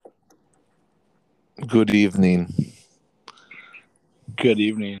Good evening. Good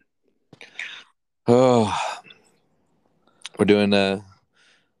evening. Oh, we're doing a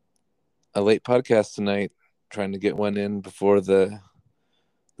late podcast tonight, trying to get one in before the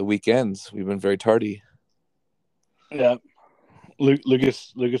weekends. We've been very tardy. Yeah,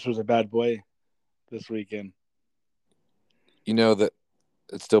 Lucas was a bad boy this weekend. You know that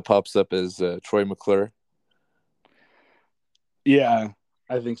it still pops up as Troy McClure. Yeah,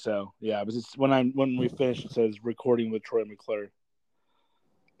 I think so. Yeah, but it's when we finish, it says recording with Troy McClure.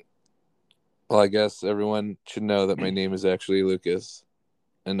 Well, I guess everyone should know that my name is actually Lucas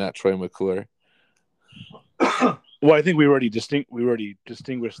and not Troy McClure. Well, I think we already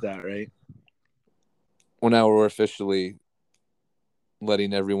distinguished that, right? Well, now we're officially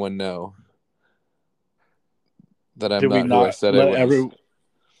letting everyone know that I'm Did we not who I not said I let was.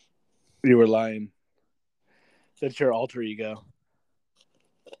 You were lying. That's your alter ego.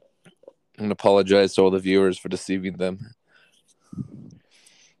 I'm gonna apologize to all the viewers for deceiving them.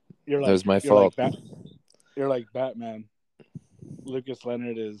 You're That like was my you're like fault. you're like Batman. Lucas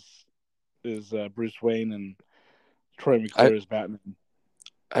Leonard is Bruce Wayne, and Troy McClure is Batman.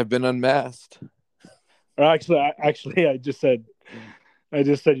 I've been unmasked. Or actually, I just said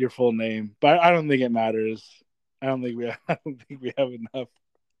your full name, but I don't think it matters. I don't think we have enough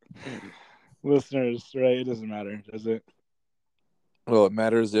listeners, right? It doesn't matter, does it? Well, it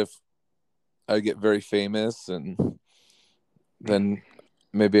matters if I get very famous and then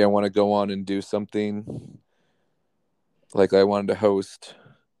maybe I want to go on and do something. Like I wanted to host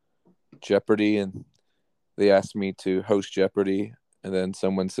Jeopardy and they asked me to host Jeopardy and then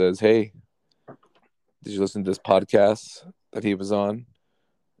someone says, "Hey, did you listen to this podcast that he was on?"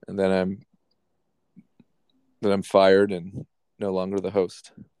 And then I'm fired and no longer the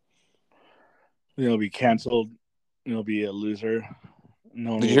host. You'll be canceled. You'll be a loser.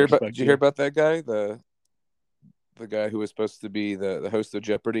 No one Did you will hear about respect did you hear you. about that guy? The guy who was supposed to be the host of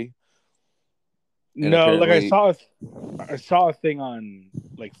Jeopardy? And No, like apparently I saw a thing on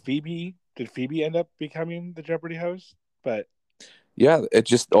like Phoebe. Did Phoebe end up becoming the Jeopardy host? But yeah, it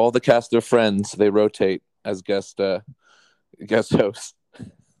just all the cast of Friends, they rotate as guest hosts.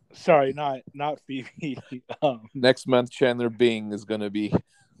 sorry, not Phoebe. Next month, Chandler Bing is gonna be How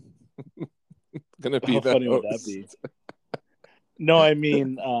the funny would that host. be? No, I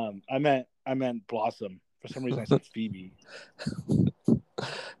mean, I meant Blossom. For some reason, I said Phoebe.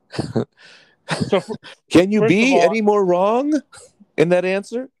 So, Can you first of be all, any more wrong in that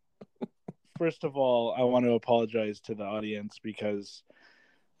answer? I want to apologize to the audience because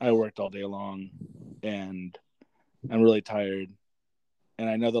I worked all day long and I'm really tired. And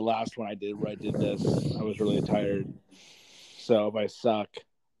I know the last one I did where I did this, I was really tired. So if I suck,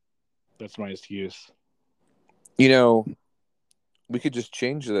 that's my excuse. You know, we could just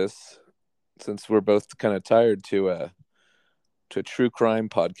change this since we're both kind of tired to a true crime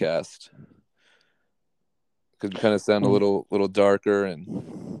podcast because we kind of sound a little darker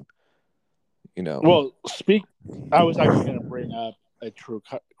and Well, I was actually going to bring up a true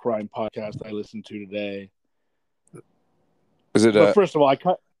crime podcast I listened to today. Is it But first of all,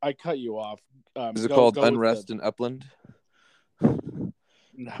 I cut you off. Is it called Unrest in Upland?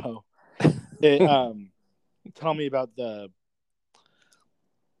 No. Tell me about the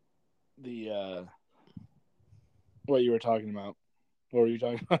what you were talking about. What were you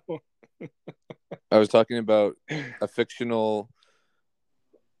talking about? I was talking about a fictional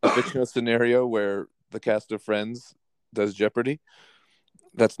scenario where the cast of Friends does Jeopardy.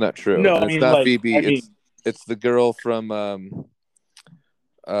 That's not true. No, And I it's mean not like Phoebe. It's the girl from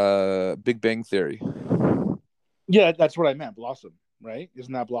Big Bang Theory. Yeah, that's what I meant. Blossom, right?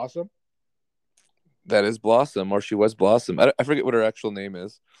 Isn't that Blossom? That is Blossom, or she was Blossom. I forget what her actual name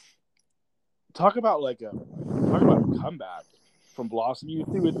is. Talk about a comeback from Blossom. You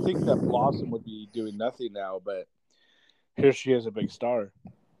would think that Blossom would be doing nothing now, but here she is, a big star.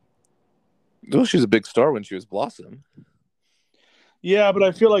 Well, she was a big star when she was Blossom. Yeah, but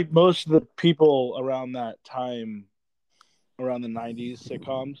I feel like most of the people around that time, around the 90s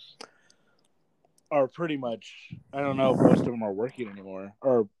sitcoms, are pretty much, I don't know if most of them are working anymore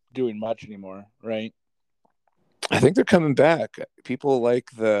or doing much anymore, right? I think they're coming back. People like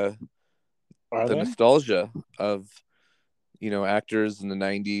the nostalgia of actors in the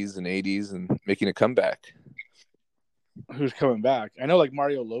 90s and 80s and making a comeback. Who's coming back? I know like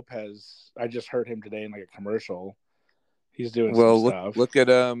Mario Lopez. I just heard him today in like a commercial. He's doing some stuff. Look at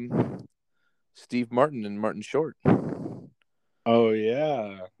Steve Martin and Martin Short. Oh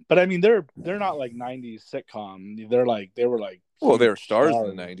yeah, but I mean they're not like 90s sitcom. They were like they were stars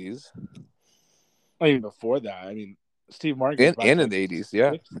in the 90s. Even before that, I mean Steve Martin and in the 80s,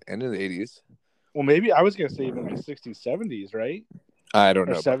 yeah, and in the 80s. Well, maybe I was gonna say even like 60s, 70s, right? I don't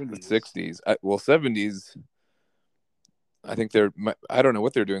Or know about the 70s. 60s. Well, 70s. I think they're. I don't know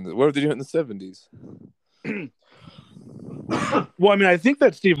what they're doing. What were they doing in the 70s? Well, I mean, I think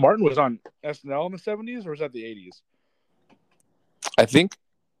that Steve Martin was on SNL in the 70s, or was that the 80s? I think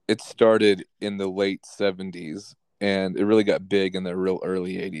it started in the late 70s and it really got big in the real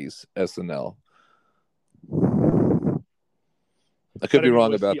early 80s. SNL. I could But I be mean,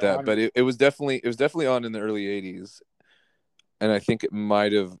 wrong was about he that, but on? it was definitely on in the early 80s, and I think it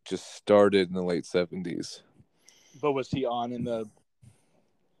might have just started in the late 70s. But was he on in the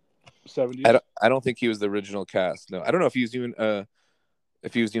I 70s? don't think he was the original cast. No, I don't know if he was even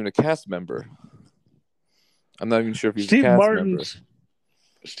a cast member. I'm not even sure if he was a Steve cast member. Martin's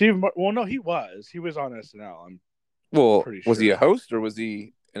well, no, he was. He was on SNL. I'm Well, pretty was he a sure. host or was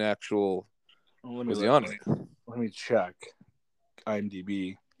he an actual? Well, let me Was he look. on it? Let me check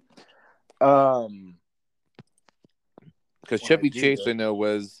IMDb. Um, Because when I Chevy do Chase, this, I know,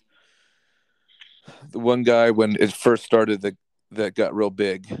 was the one guy when it first started that got real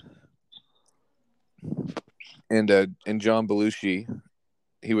big, and John Belushi,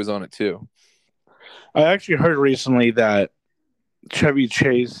 he was on it too. I actually heard recently that Chevy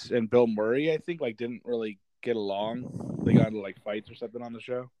Chase and Bill Murray, I think, like didn't really get along. They got into like fights or something on the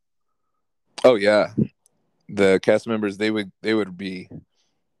show. Oh yeah, the cast members they would be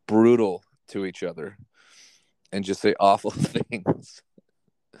brutal to each other and just say awful things.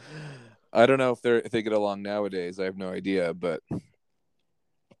 I don't know if they get along nowadays. I have no idea, but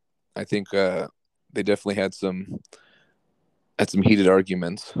I think they definitely had some heated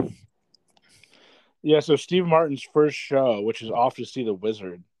arguments. Yeah, so Steve Martin's first show, which is Off to See the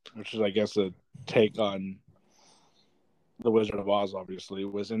Wizard, which is I guess a take on the Wizard of Oz, obviously,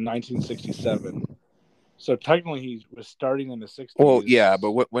 was in 1967. So technically, he was starting in the Well, yeah, 60s.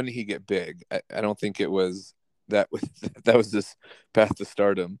 but when did he get big? I don't think it was that was that was this path to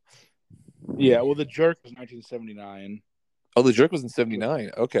stardom. Yeah, well, The Jerk was 1979. Oh, the jerk was in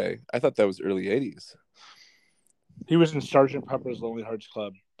 '79. Okay, I thought that was early '80s. He was in Sergeant Pepper's Lonely Hearts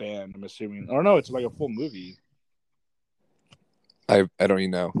Club Band, I'm assuming. Or no, it's like a full movie. I don't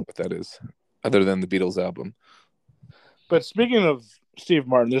even know what that is, other than the Beatles album. But speaking of Steve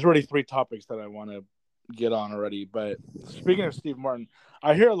Martin, there's already 3 topics that I want to get on already. But speaking of Steve Martin,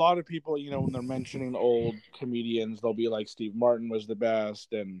 I hear a lot of people, when they're mentioning old comedians, they'll be like Steve Martin was the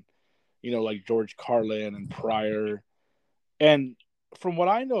best, and like George Carlin and Pryor. And from what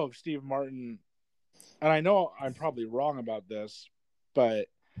I know of Steve Martin, and I know I'm probably wrong about this, but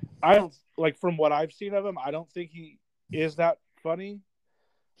I don't like from what I've seen of him, I don't think he is that funny.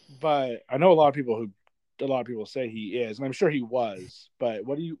 But I know a lot of people say he is, and I'm sure he was. But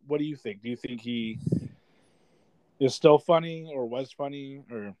what do you think? Do you think he is still funny or was funny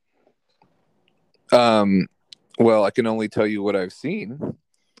or Um, well, I can only tell you what I've seen.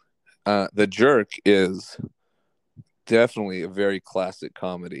 The Jerk is definitely a very classic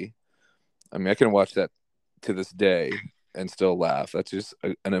comedy. I mean, I can watch that to this day and still laugh. That's just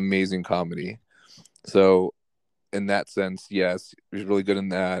an amazing comedy. So, in that sense, yes, he was really good in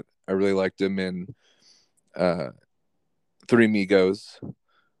that. I really liked him in uh, Three Amigos,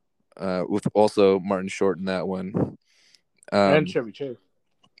 with also Martin Short in that one, and um, Chevy Chase?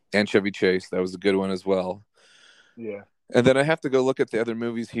 and Chevy Chase. That was a good one as well. Yeah. And then I have to go look at the other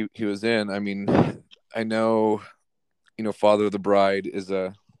movies he was in. I mean, I know, Father of the Bride is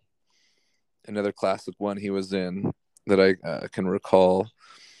another classic one he was in that I can recall.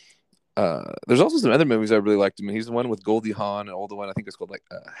 There's also some other movies I really liked him in. He's the one with Goldie Hawn, an older one. I think it's called like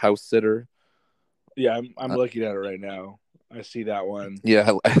House Sitter. Yeah, I'm Uh, looking at it right now. I see that one.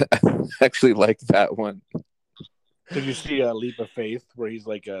 yeah, I actually like that one. Did you see a Leap of Faith where he's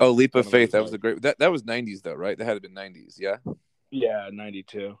like a Oh, Leap of one of Faith. those That was like a great. That was '90s though, right? That had to been '90s. Yeah,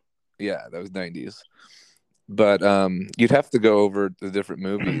 92. yeah, that was '90s. But you'd have to go over the different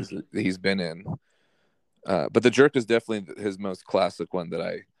movies that he's been in. But The Jerk is definitely his most classic one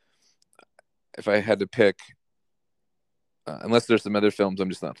that if I had to pick, unless there's some other films I'm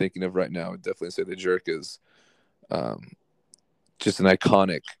just not thinking of right now, I'd definitely say The Jerk is um, just an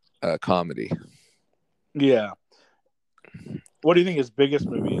iconic comedy. Yeah. What do you think his biggest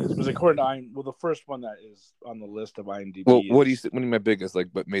movie is? Because according to the first one that is on the list of Well, IMDb what do you is what do you my biggest like?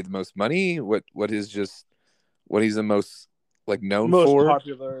 But made the most money? What he's the most like known most for?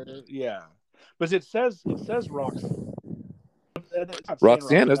 popular. Yeah, but it says Roxanne. It's not saying Roxanne,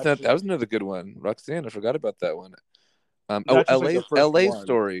 Roxanne. that's That's not that just was another good one. Roxanne, I forgot about that one. Oh, that's just like the first one. L.A.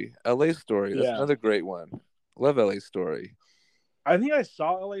 Story. That's Yeah, another great one. Love L.A. Story. I think I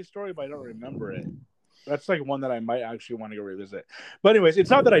saw LA Story, but I don't remember it. That's like one that I might actually want to go revisit. But anyways, it's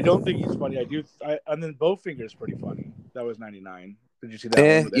not that I don't think he's funny. And then Bowfinger is pretty funny. That was 99. Did you see that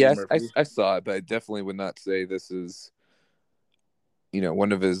one with Eddie Yes, Murphy? I saw it, but I definitely would not say this is,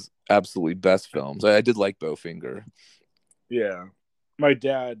 one of his absolutely best films. I did like Bowfinger. Yeah, my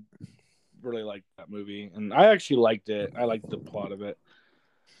dad really liked that movie, and I actually liked it. I liked the plot of it.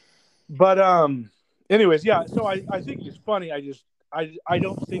 But anyways, yeah. So I think he's funny. I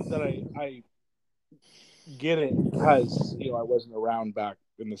don't think that I get it because I wasn't around back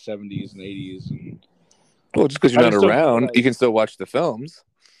in the 70s and 80s, and Well, just because you're I not just don't get around, like. you can still watch the films.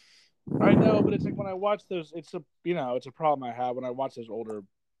 I know, but it's like when I watch those, it's a problem I have when I watch those older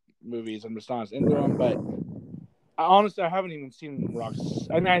movies. I'm just not into them. But honestly, I haven't even seen Rocks.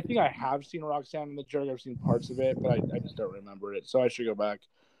 I mean, I think I have seen Roxanne and the Jerk. I've seen parts of it, but I just don't remember it. So I should go back.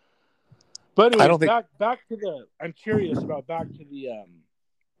 But I anyways, don't think. back to the. I'm curious about back to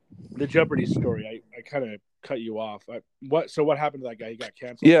the Jeopardy story. I kind of cut you off. So what happened to that guy? He got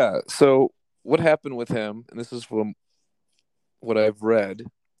canceled. Yeah. So what happened with him? And this is from what I've read,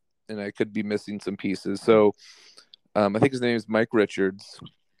 and I could be missing some pieces. So I think his name is Mike Richards.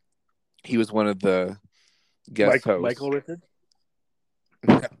 He was one of the guest hosts. Michael Richards.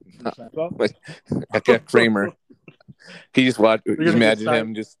 Like Kramer. Can you just watch? Just imagine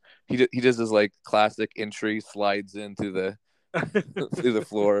him. He does this like classic entry, slides in through the through the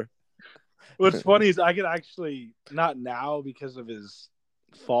floor. What's funny is I could actually not now because of his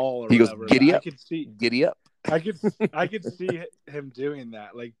fall or he whatever. Goes, giddy up, I could see giddy up. I could see him doing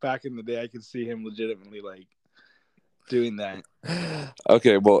that. Like back in the day, I could see him legitimately like doing that.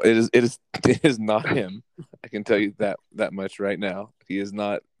 Okay, well, it is not him. I can tell you that much right now. He is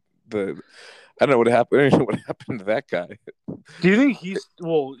not the. I don't know what happened. I don't know what happened to that guy. Do you think he's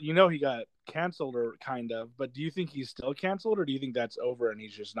he got canceled or kind of, but do you think he's still canceled or do you think that's over and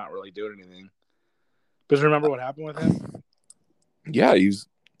he's just not really doing anything? Because remember what happened with him? Yeah, he's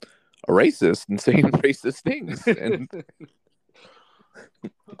a racist and saying racist things, and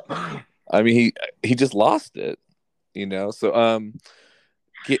I mean he just lost it, So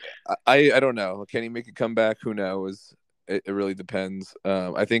I don't know. Can he make a comeback? Who knows? It really depends.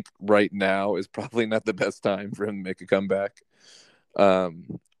 I think right now is probably not the best time for him to make a comeback.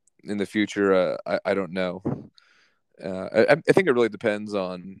 In the future, I don't know. I think it really depends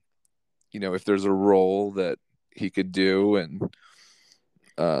on, if there's a role that he could do, and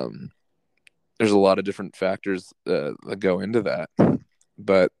there's a lot of different factors that go into that.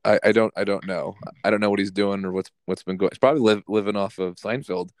 But I don't know. I don't know what he's doing or what's been going. He's probably living off of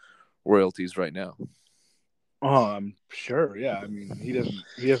Seinfeld royalties right now. Oh, I'm sure. Yeah, I mean, he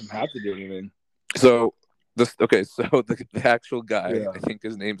doesn't have to do anything. So the actual guy, I think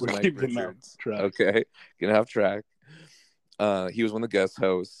his name's Mike Richards. Okay, gonna have track. He was one of the guest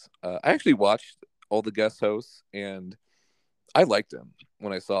hosts. I actually watched all the guest hosts, and I liked him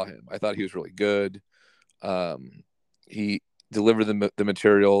when I saw him. I thought he was really good. He delivered the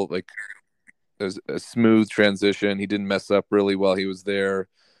material like it was a smooth transition. He didn't mess up really while he was there.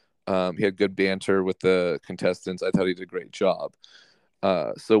 He had good banter with the contestants. I thought he did a great job.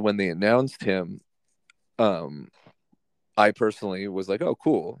 So when they announced him, I personally was like, "Oh,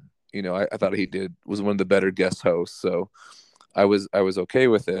 cool." I thought he was one of the better guest hosts, so I was okay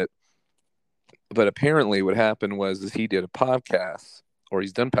with it. But apparently, what happened was he did a podcast, or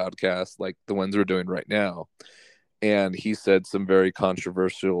he's done podcasts like the ones we're doing right now, and he said some very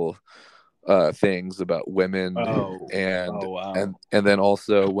controversial things about women, and then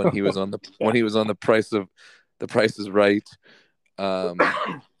also when he was on the Price is Right,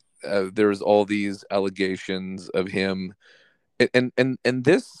 there was all these allegations of him, and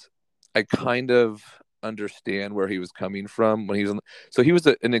this I kind of understand where he was coming from when he was so he was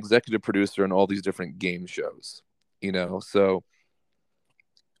an executive producer in all these different game shows, so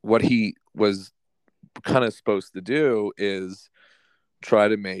what he was kind of supposed to do is try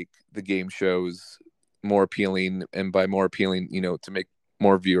to make the game shows more appealing, and by more appealing, to make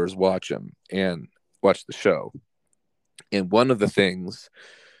more viewers watch them and watch the show. And one of the things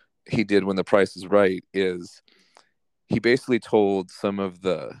he did when The Price is Right is he basically told some of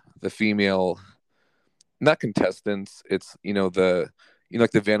the female, not contestants, it's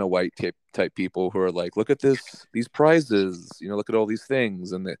like the Vanna White type people who are like, look at these prizes, look at all these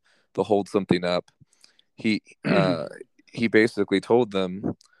things, and they'll hold something up. He basically told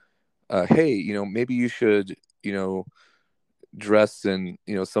them, hey, maybe you should, dress in,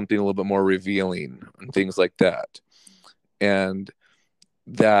 something a little bit more revealing and things like that. And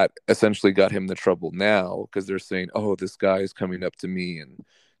that essentially got him the trouble now, because they're saying, oh, this guy is coming up to me and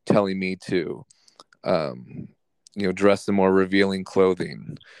telling me to, dress in more revealing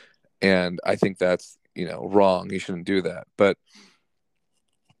clothing. And I think that's wrong. You shouldn't do that. But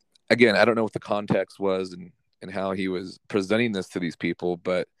again, I don't know what the context was and how he was presenting this to these people,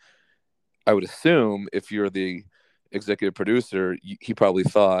 but I would assume if you're the executive producer, he probably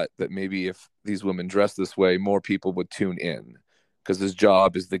thought that maybe if these women dress this way, more people would tune in, because his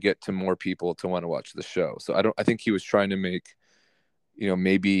job is to get to more people to want to watch the show. So I think he was trying to make,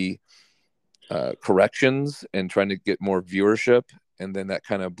 maybe corrections and trying to get more viewership, and then that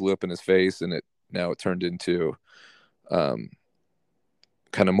kind of blew up in his face, and it turned into kind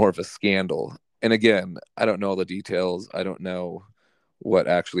of more of a scandal. And again, I don't know all the details. I don't know what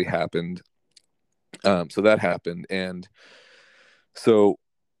actually happened. So that happened. And so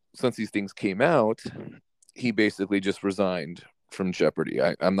since these things came out, he basically just resigned from Jeopardy.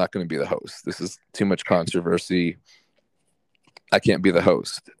 I'm not going to be the host. This is too much controversy. I can't be the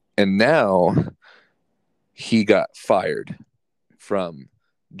host. And now he got fired from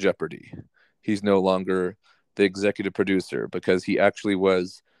Jeopardy. He's no longer the executive producer, because he actually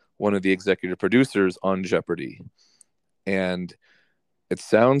was one of the executive producers on Jeopardy. And it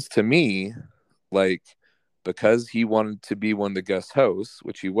sounds to me like, because he wanted to be one of the guest hosts,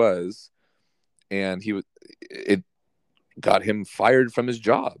 which he was, and it got him fired from his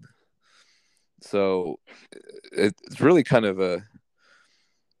job. So it's really kind of a,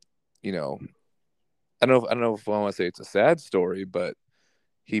 I don't know if I want to say it's a sad story, but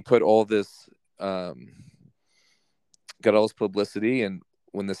he put all this, got all this publicity, and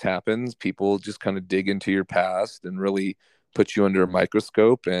when this happens, people just kind of dig into your past and really put you under a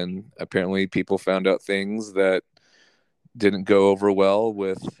microscope. And apparently people found out things that didn't go over well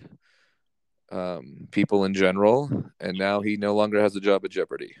with people in general, and now he no longer has a job at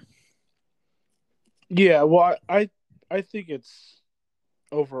Jeopardy. Yeah, well, I think it's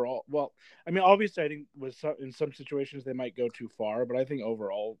overall. Well, I mean, obviously, I think in some situations they might go too far, but I think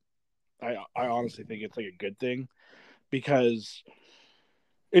overall, I honestly think it's like a good thing, because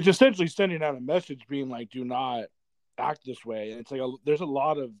it's essentially sending out a message being like, do not act this way. And it's like there's a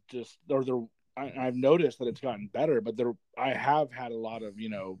lot of just, or there, I've noticed that it's gotten better, but I have had a lot of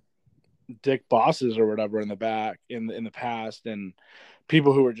dick bosses or whatever in the back in the past, and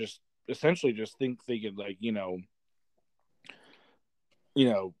people who are just essentially just think they could like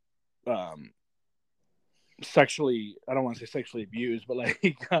sexually, I don't want to say sexually abused, but like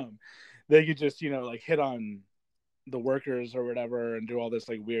they could just like hit on the workers or whatever and do all this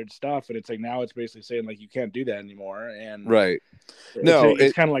like weird stuff. And it's like, now it's basically saying like you can't do that anymore. And right, no,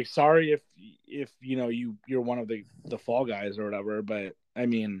 it's kind of like, sorry if you're one of the fall guys or whatever, but I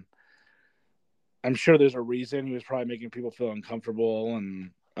mean, I'm sure there's a reason. He was probably making people feel uncomfortable. And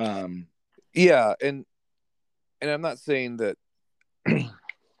yeah, and I'm not saying that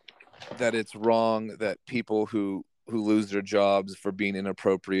that it's wrong that people who lose their jobs for being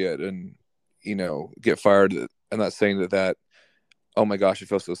inappropriate and get fired. I'm not saying that oh my gosh, I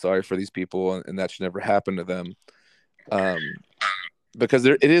feel so sorry for these people, and that should never happen to them, because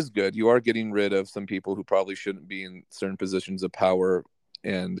it is good. You are getting rid of some people who probably shouldn't be in certain positions of power,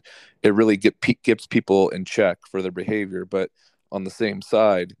 and it really keeps people in check for their behavior. But on the same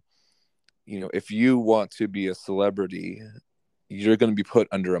side, if you want to be a celebrity, you're going to be put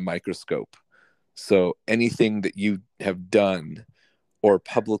under a microscope. So anything that you have done or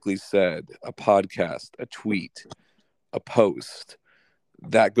publicly said, a podcast, a tweet, a post,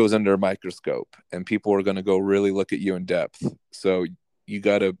 that goes under a microscope, and people are going to go really look at you in depth. So you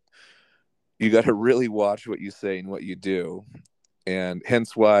got to really watch what you say and what you do. And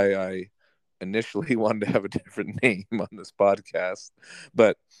hence why I initially wanted to have a different name on this podcast.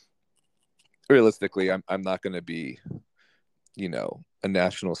 But realistically, I'm not going to be, a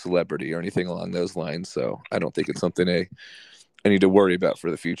national celebrity or anything along those lines. So I don't think it's something I need to worry about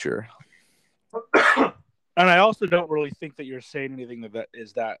for the future. And I also don't really think that you're saying anything that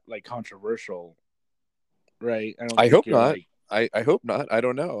is that like controversial, right? I hope not. I hope not. I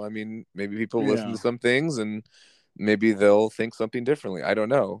don't know. I mean, maybe people listen to some things and maybe they'll think something differently. I don't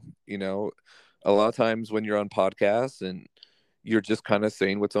know. A lot of times when you're on podcasts and you're just kind of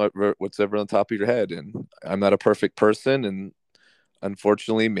saying what's ever on top of your head, and I'm not a perfect person, and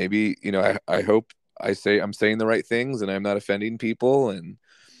unfortunately, maybe I hope I'm saying the right things and I'm not offending people, and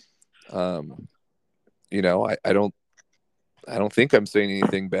I don't think I'm saying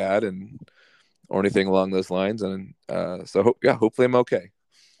anything bad or anything along those lines, and so hopefully I'm okay.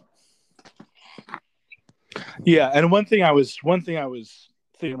 Yeah, and one thing I was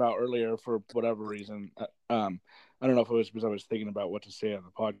thinking about earlier for whatever reason, I don't know if it was because I was thinking about what to say on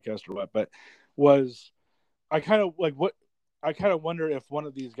the podcast or what, but was I kind of wonder if one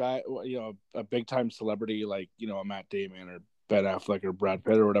of these guys, a big time celebrity like a Matt Damon or Ben Affleck or Brad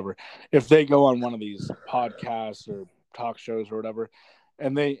Pitt or whatever, if they go on one of these podcasts or talk shows or whatever,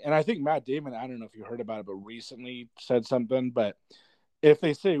 and I think Matt Damon, I don't know if you heard about it, but recently said something, but if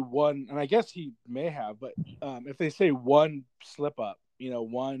they say one, and I guess he may have, but if they say one slip up,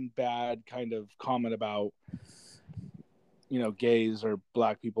 one bad kind of comment about, gays or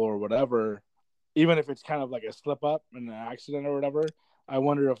black people or whatever, even if it's kind of like a slip up and an accident or whatever, I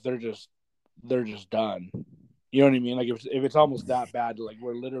wonder if they're just done. You know what I mean? Like if it's almost that bad, like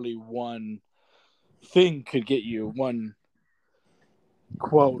where literally one thing could get you, one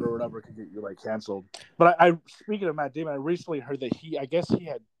quote or whatever could get you like canceled. But I speaking of Matt Damon, I recently heard that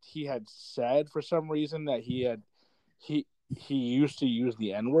he had said for some reason that he used to use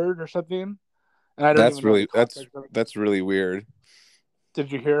the N-word or something. And I don't even know the context of it. That's really weird.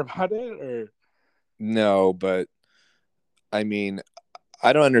 Did you hear about it or no? But I mean,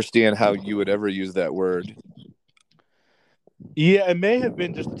 I don't understand how you would ever use that word. Yeah, it may have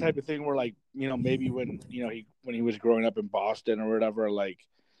been just the type of thing where, like, maybe when he was growing up in Boston or whatever, like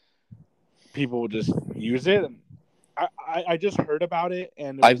people would just use it. And I just heard about it,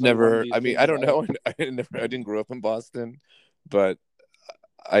 and it I've was like one of never. these I mean, things I don't know. I didn't grow up in Boston, but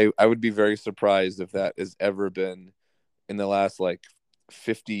I would be very surprised if that has ever been in the last like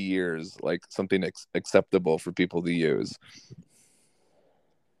 50 years, like something acceptable for people to use.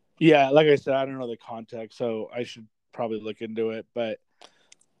 Yeah, like I said, I don't know the context, so I should probably look into it. But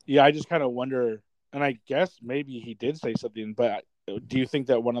yeah, I just kind of wonder, and I guess maybe he did say something. But do you think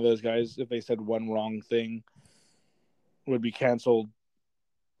that one of those guys, if they said one wrong thing, would be canceled?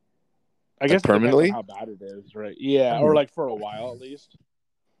 I guess Like it depends on permanently? how bad it is, right? Yeah, or like for a while at least.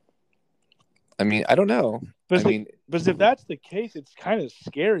 I mean, I don't know. But if that's the case, it's kind of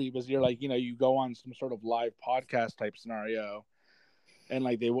scary because you're like, you go on some sort of live podcast type scenario, and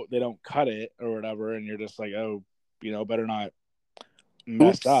like they don't cut it or whatever, and you're just like, oh, better not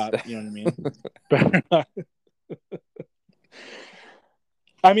mess Oops. up. You know what I mean? Better not.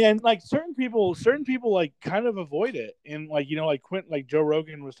 I mean, and like certain people like kind of avoid it, and like like Joe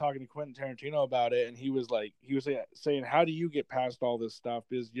Rogan was talking to Quentin Tarantino about it, and he was saying, how do you get past all this stuff?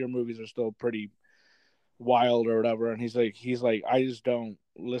 Because your movies are still pretty wild or whatever. And he's like, I just don't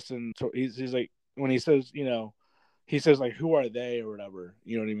listen to. He's like, when he says, he says like, who are they or whatever?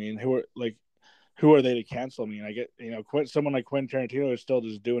 You know what I mean? Who are they to cancel me? And I get, someone like Quentin Tarantino is still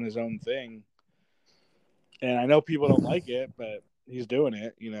just doing his own thing, and I know people don't like it, but he's doing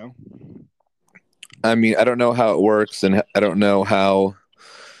it. I mean, I don't know how it works, and I don't know how.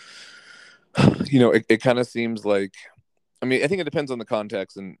 It kind of seems like. I mean, I think it depends on the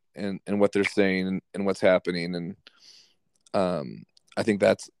context and what they're saying and what's happening, and I think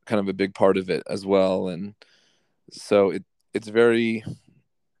that's kind of a big part of it as well. And so it's very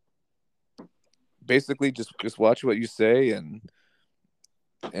basically just watch what you say, and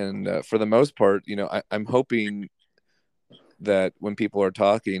for the most part, I'm hoping that when people are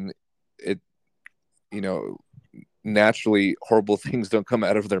talking, it naturally horrible things don't come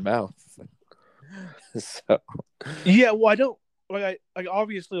out of their mouth. So yeah, well, I don't like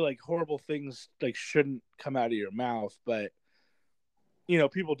obviously like horrible things like shouldn't come out of your mouth, but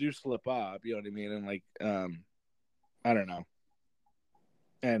people do slip up, you know what I mean, and like I don't know,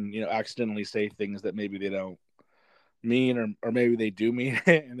 and accidentally say things that maybe they don't mean, or maybe they do mean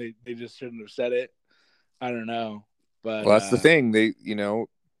it and they just shouldn't have said it. I don't know, but well, that's the thing.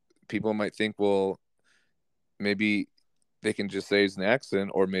 People might think, well, maybe they can just say it's an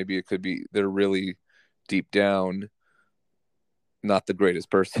accident, or maybe it could be they're really deep down not the greatest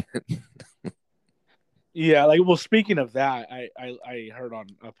person. yeah, like, well, speaking of that, I heard on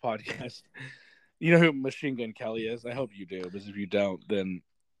a podcast, you know who Machine Gun Kelly is? I hope you do, because if you don't, then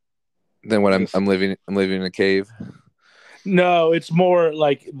When I'm living in a cave. No, it's more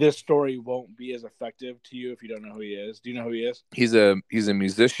like this story won't be as effective to you if you don't know who he is. Do you know who he is? He's a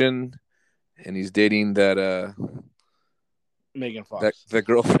musician, and he's dating that Megan Fox, that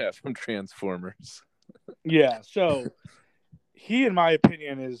girl from Transformers. Yeah, so he, in my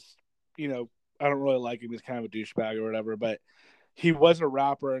opinion, is, I don't really like him. He's kind of a douchebag or whatever, but he was a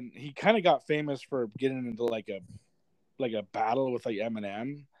rapper, and he kind of got famous for getting into like a battle with like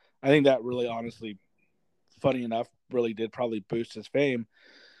Eminem. I think that really, honestly, funny enough, really did probably boost his fame.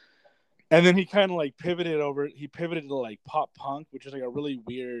 And then he kind of like pivoted to like pop punk, which is like a really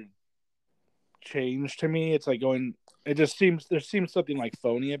weird change to me. It's like there seems something like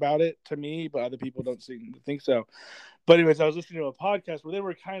phony about it to me, but other people don't seem to think so. But anyways, I was listening to a podcast where they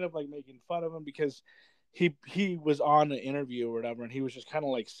were kind of like making fun of him because he was on an interview or whatever, and he was just kind of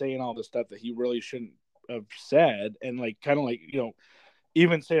like saying all the stuff that he really shouldn't have said, and like kind of like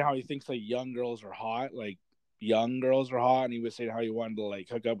even saying how he thinks like young girls are hot, like young girls are hot, and he was saying how he wanted to like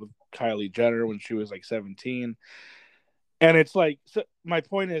hook up with Kylie Jenner when she was like 17. And it's like, so my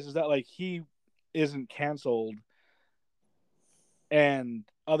point is that like he isn't canceled and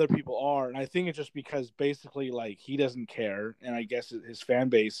other people are, and I think it's just because basically like he doesn't care, and I guess his fan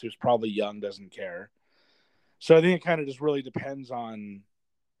base, who's probably young, doesn't care. So I think it kind of just really depends on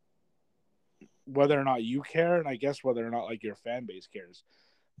whether or not you care, and I guess whether or not like your fan base cares.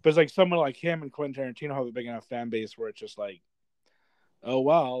 But it's like someone like him and Quentin Tarantino have a big enough fan base where it's just like, oh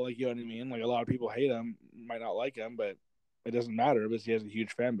wow, like, you know what I mean? Like a lot of people hate him, might not like him, but it doesn't matter because he has a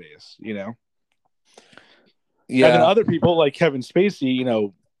huge fan base, you know. Yeah. And then other people like Kevin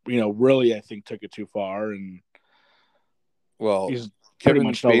Spacey, really I think took it too far, and Well, he's Kevin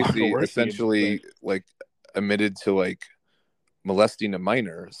much no longer Spacey working, essentially but... like admitted to like molesting a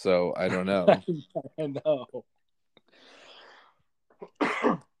minor, so I don't know. I know.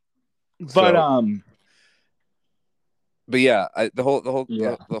 But yeah, the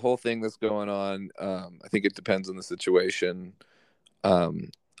Yeah. whole thing that's going on, I think it depends on the situation.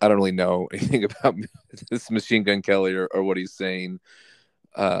 I don't really know anything about this Machine Gun Kelly or what he's saying,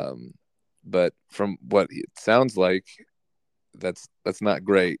 but from what it sounds like, that's not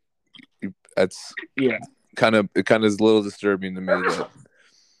great. That's kind of is a little disturbing to me that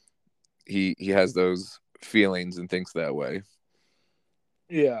he has those feelings and thinks that way.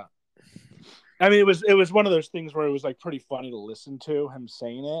 Yeah. I mean, it was one of those things where it was like pretty funny to listen to him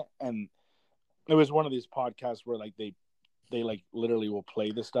saying it, and it was one of these podcasts where like they like literally will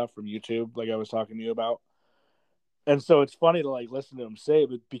play the stuff from YouTube, like I was talking to you about, and so it's funny to like listen to him say it,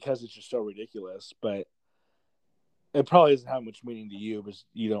 but because it's just so ridiculous. But it probably doesn't have much meaning to you because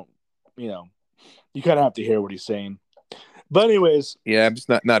you don't, you kind of have to hear what he's saying. But anyways, yeah, I'm just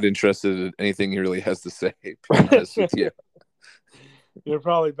not interested in anything he really has to say. To be honest with you. You're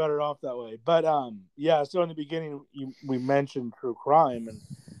probably better off that way. But yeah, so in the beginning we mentioned true crime, and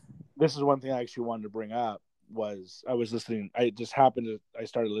this is one thing I actually wanted to bring up. Was I was listening, I started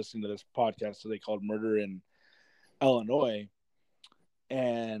listening to this podcast today called Murder in Illinois,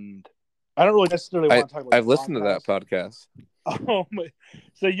 and I don't really necessarily want to talk about I've listened to that podcast. Oh my,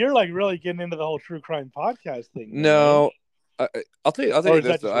 so you're like really getting into the whole true crime podcast thing? No, right? I'll tell you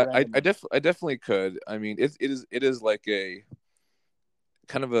this though. I definitely could. I mean, it is like a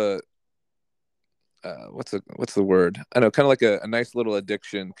kind of a what's the word? I know, kind of like a nice little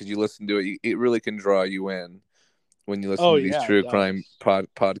addiction, because you listen to it. It really can draw you in when you listen to these true crime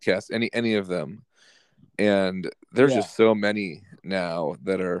podcasts, any of them. And there's just so many now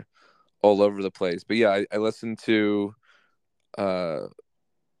that are all over the place. But yeah, I listened to for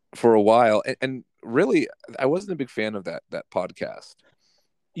a while, and really I wasn't a big fan of that podcast.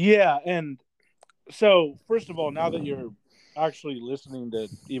 Yeah, and so first of all, now that you're actually listening to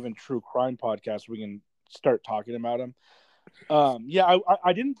even true crime podcasts, we can start talking about them. Yeah,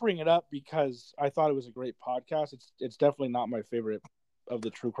 I didn't bring it up because I thought it was a great podcast. It's definitely not my favorite of the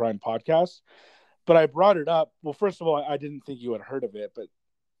true crime podcasts, but I brought it up. Well, first of all, I didn't think you had heard of it, but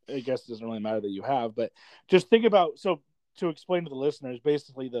I guess it doesn't really matter that you have. But just think about, so to explain to the listeners,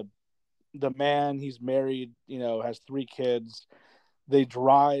 basically the man, he's married, has 3 kids. They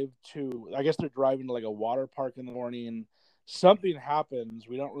drive to, I guess they're driving to like a water park in the morning. Something happens,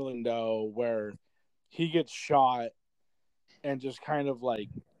 we don't really know, where he gets shot and just kind of like,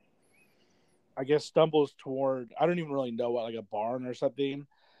 I guess, stumbles toward, I don't even really know what, like a barn or something.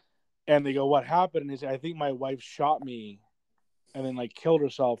 And they go, what happened? And he's like, I think my wife shot me and then like killed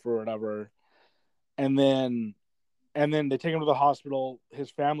herself or whatever. And then they take him to the hospital. His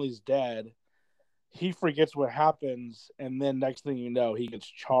family's dead. He forgets what happens, and then next thing you know, he gets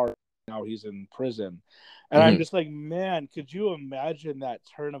charged. Now he's in prison. And I'm just like, man, could you imagine that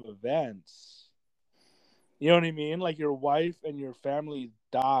turn of events? You know what I mean? Like, your wife and your family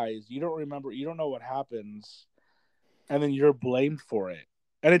dies. You don't remember. You don't know what happens. And then you're blamed for it.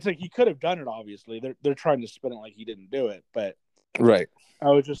 And it's like, he could have done it, obviously. They're trying to spin it like he didn't do it. But right. I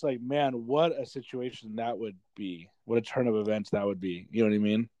was just like, man, what a situation that would be. What a turn of events that would be. You know what I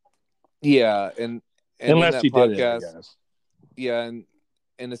mean? Yeah, and unless he podcast, did it, I guess. Yeah,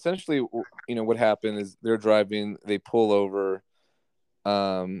 and essentially, what happened is they're driving, they pull over,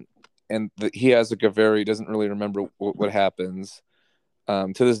 and he has like doesn't really remember what happens.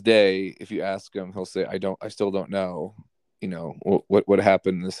 To this day, if you ask him, he'll say, I still don't know, what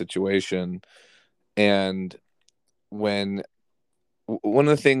happened in the situation. And when one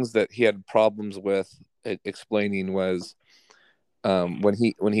of the things that he had problems with explaining was,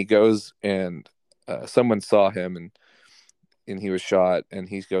 when he goes and someone saw him and he was shot, and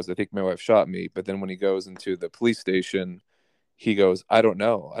he goes, I think my wife shot me. But then when he goes into the police station, he goes, I don't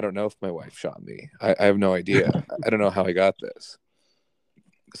know. I don't know if my wife shot me. I have no idea. I don't know how I got this.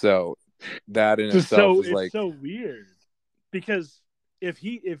 So that in itself is it's like, so weird because if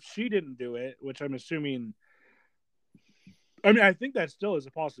she didn't do it, which I'm assuming, I mean, I think that still is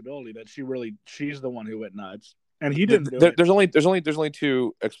a possibility that she's the one who went nuts and he didn't do it. there's only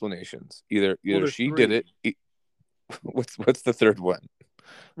two explanations. Either There's she three. did it. What's the third one?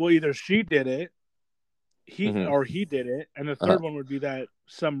 Well, either she did it, Mm-hmm. or he did it, and the Uh-huh. third one would be that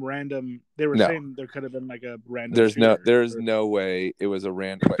some random. They were No, saying there could have been like a random shooter. there's no way it was a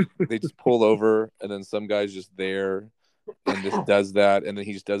random. They just pull over and then some guy's just there and just does that, and then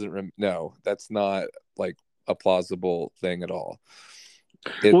he just doesn't. No, that's not like a plausible thing at all.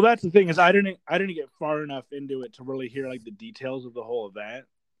 Well, that's the thing is I didn't get far enough into it to really hear like the details of the whole event,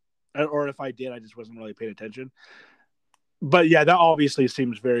 or if I did, I just wasn't really paying attention. But yeah, that obviously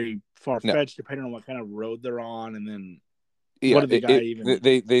seems very far No, fetched, depending on what kind of road they're on, and then what yeah, did the guy even?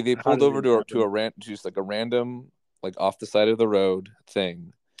 they How pulled did it over even to happen? just like a random, like off the side of the road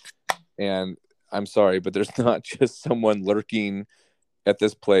thing, and I'm sorry, but there's not just someone lurking at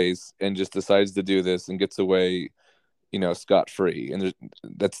this place and just decides to do this and gets away, scot free. And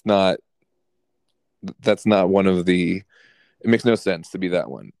that's not one of the. It makes no sense to be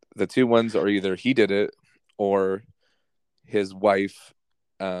that one. The two ones are either he did it or his wife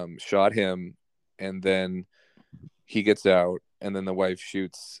shot him, and then he gets out, and then the wife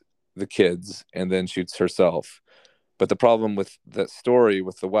shoots the kids and then shoots herself. But the problem with that story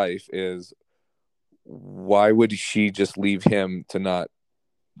with the wife is, why would she just leave him to not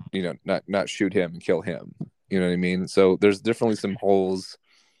shoot him and kill him? You know what I mean? So there's definitely some holes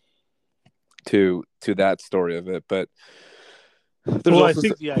to that story of it, but there's Well, I also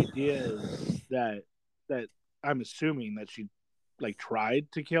think the idea is that I'm assuming that she like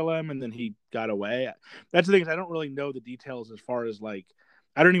tried to kill him and then he got away. That's the thing is I don't really know the details as far as like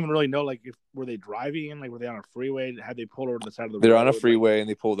I don't even really know like if were they driving, like were they on a freeway, had they pulled over to the side of the they're on a road, like, freeway and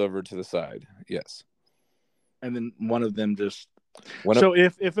they pulled over to the side. Yes. and then one of them just. One of, So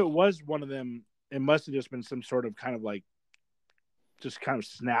if it was one of them, it must have just been some sort of kind of like just kind of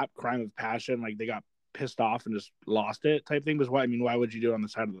snap crime of passion, like they got pissed off and just lost it type thing. Because why? I mean, why would you do it on the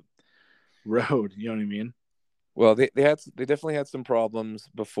side of the road? You know what I mean? well, they definitely had some problems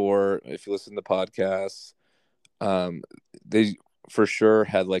before. If you listen to podcasts, they for sure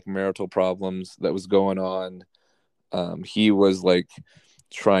had like marital problems that was going on. He was like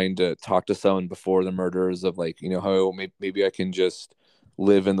trying to talk to someone before the murders of like, how maybe I can just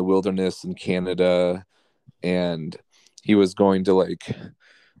live in the wilderness in Canada, and he was going to like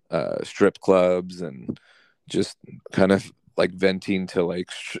strip clubs and just kind of like venting to like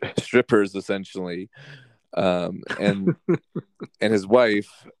strippers essentially. And his wife,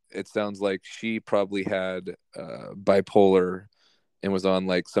 it sounds like she probably had bipolar and was on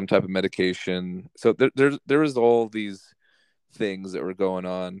like some type of medication. So there was all these things that were going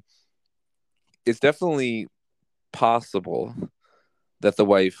on. It's definitely possible that the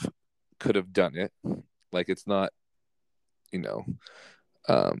wife could have done it. Like it's not, you know,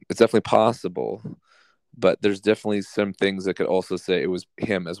 it's definitely possible, but there's definitely some things that could also say it was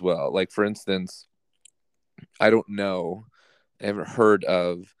him as well. Like for instance, I don't know, I haven't heard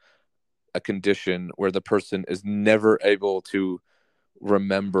of a condition where the person is never able to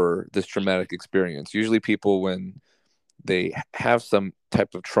remember this traumatic experience. Usually, people, when they have some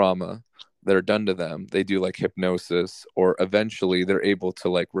type of trauma that are done to them, they do like hypnosis, or eventually they're able to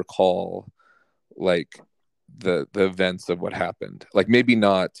like recall like the events of what happened. Like maybe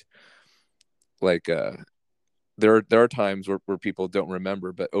not like there are times where people don't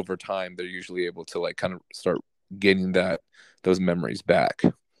remember, but over time they're usually able to like kind of start getting those memories back.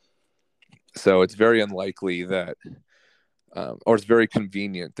 So it's very unlikely that or it's very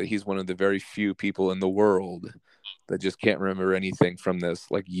convenient that he's one of the very few people in the world that just can't remember anything from this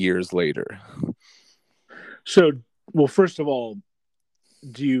like years later. So, well, first of all,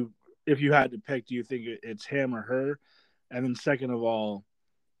 do you, if you had to pick, do you think it's him or her? And then, second of all,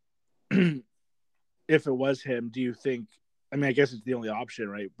 if it was him, do you think? I mean, I guess it's the only option,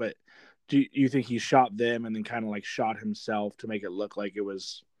 right? But do you think he shot them and then kind of like shot himself to make it look like it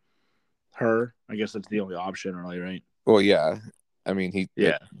was her? I guess that's the only option, really, right? Well, yeah. I mean,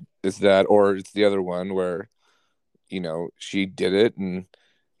 Yeah. it's that, or it's the other one where, she did it and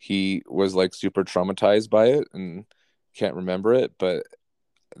he was like super traumatized by it and can't remember it. But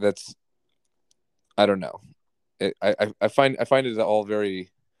that's, I don't know. I find it all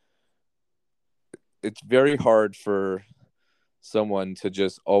very, it's very hard for someone to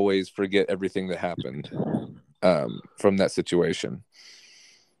just always forget everything that happened from that situation.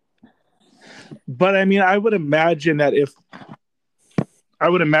 But I mean, I would imagine that if I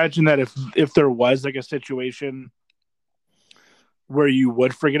would imagine that if there was like a situation where you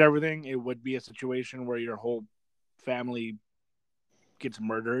would forget everything, it would be a situation where your whole family gets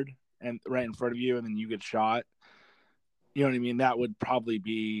murdered and right in front of you, and then you get shot. You know what I mean? That would probably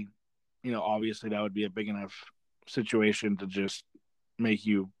be, obviously that would be a big enough situation to just make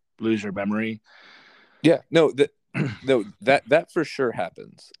you lose your memory. Yeah, no, that for sure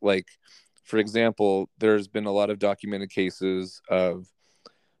happens. Like, for example, there's been a lot of documented cases of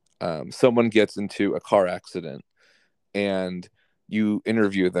someone gets into a car accident and you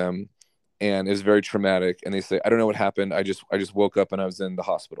interview them and it's very traumatic and they say, I don't know what happened. I just woke up and I was in the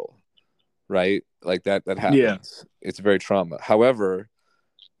hospital. Right? Like that happens. Yeah. It's very trauma. However,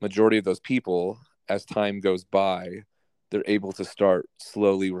 majority of those people, as time goes by, they're able to start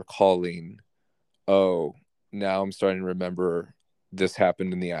slowly recalling, oh, now I'm starting to remember this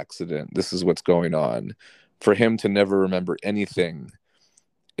happened in the accident. This is what's going on. For him to never remember anything,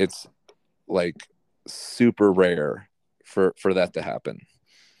 it's like super rare for that to happen.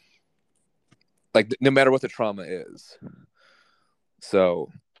 Like no matter what the trauma is. So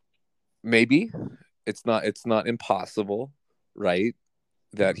maybe it's not impossible, right?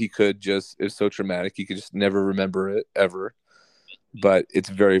 That he could just, it's so traumatic he could just never remember it ever. But it's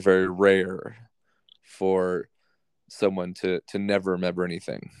very, very rare for someone to never remember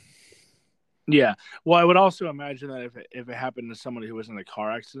anything. Yeah. Well, I would also imagine that if it happened to somebody who was in a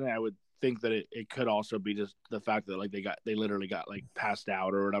car accident, I would think that it could also be just the fact that like they literally got like passed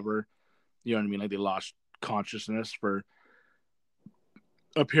out or whatever. You know what I mean? Like they lost consciousness for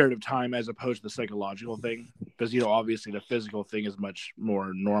a period of time as opposed to the psychological thing. Because, obviously the physical thing is much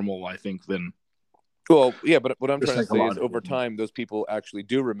more normal, I think, than. Well, yeah, but what I'm trying to say is over time, those people actually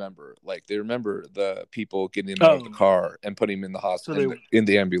do remember. Like they remember the people getting out of the car and putting them in the hospital, in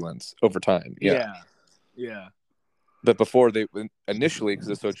the ambulance over time. Yeah. Yeah. But before they initially, because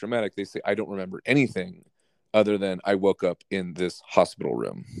it's so traumatic, they say, I don't remember anything other than I woke up in this hospital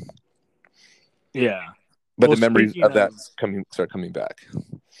room. Yeah. But the memories of that start coming back.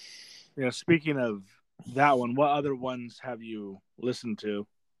 Yeah. Speaking of that one, what other ones have you listened to?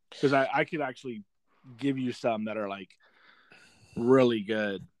 Because I could actually give you some that are like really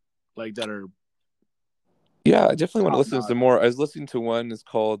good, like that are. Yeah, I definitely want to listen to some more. I was listening to one. It's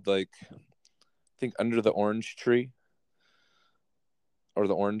called like, I think Under the Orange Tree, or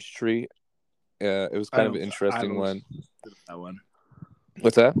the Orange Tree. It was kind of an interesting one. That one.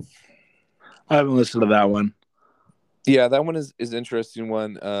 What's that? I haven't listened to that one. Yeah, that one is interesting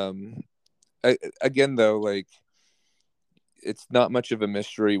one. Again though, like it's not much of a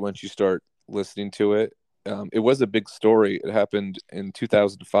mystery once you start listening to it. It was a big story. It happened in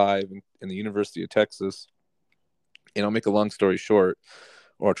 2005 in the University of Texas. And I'll make a long story short,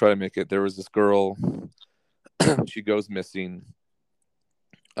 or I'll try to make it. There was this girl, she goes missing.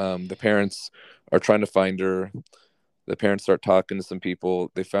 The parents are trying to find her. The parents start talking to some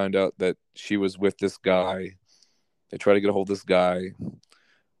people. They found out that she was with this guy. They try to get a hold of this guy.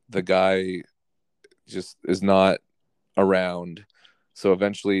 The guy just is not around. So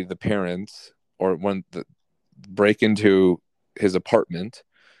eventually the parents break into his apartment,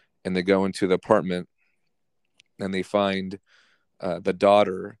 and they go into the apartment and they find the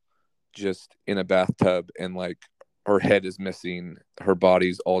daughter just in a bathtub, and like her head is missing, her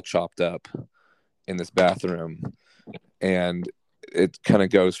body's all chopped up in this bathroom, and it kind of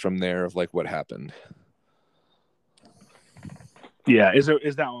goes from there of like what happened. Yeah, is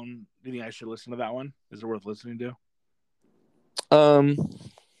that one? Do you think I should listen to that one? Is it worth listening to?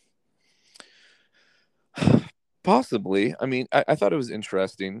 Possibly. I mean, I thought it was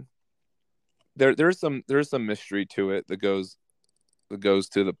interesting. There's some mystery to it that goes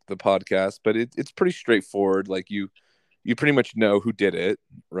to the podcast, but it's pretty straightforward. Like you pretty much know who did it,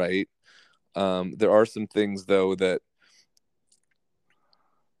 right? There are some things though that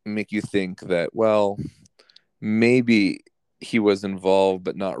make you think that, well, maybe he was involved,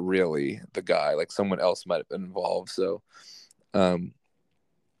 but not really the guy. Like someone else might have been involved. So,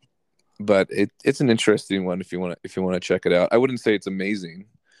 but it's an interesting one if you want to check it out. I wouldn't say it's amazing,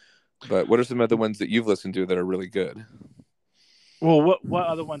 but what are some other ones that you've listened to that are really good? Well, what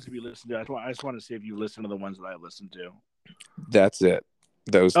other ones have you listened to? I just want to see if you listened to the ones that I listened to. That's it.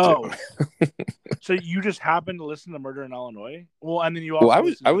 Those two. So you just happened to listen to Murder in Illinois? Well, and then you also.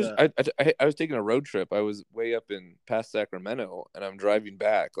 Well, I was taking a road trip. I was way up in past Sacramento, and I'm driving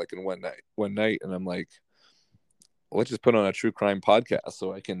back like in one night, and I'm like, let's just put on a true crime podcast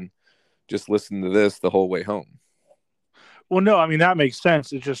so I can just listen to this the whole way home. Well, no, I mean that makes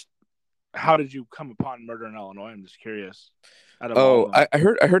sense. It's just, how did you come upon Murder in Illinois? I'm just curious. I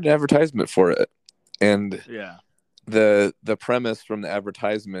heard an advertisement for it, and yeah, the premise from the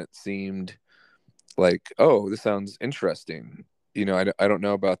advertisement seemed like, oh, this sounds interesting. I don't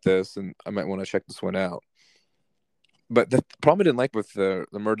know about this, and I might want to check this one out. But the problem I didn't like with the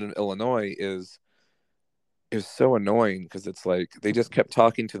murder in Illinois is it was so annoying because it's like they just kept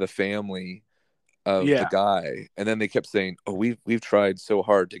talking to the family of the Yeah. guy, and then they kept saying, "Oh, we've tried so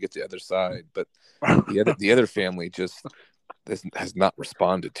hard to get to the other side, but the other family just has not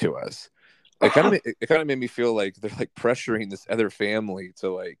responded to us." It kind of made me feel like they're like pressuring this other family to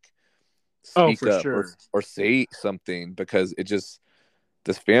like Oh, speak for up sure. or say something, because this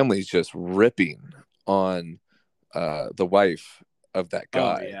family's just ripping on the wife of that Oh,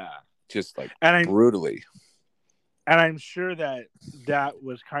 guy, yeah. just like And I'm brutally. sure that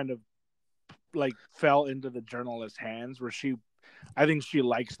was kind of like fell into the journalist's hands, where I think she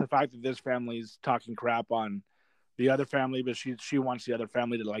likes the fact that this family's talking crap on the other family, but she wants the other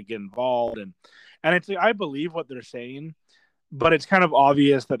family to like get involved, and it's like, I believe what they're saying, but it's kind of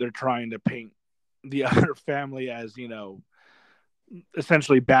obvious that they're trying to paint the other family as,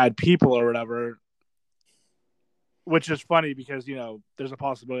 essentially bad people or whatever, which is funny because, there's a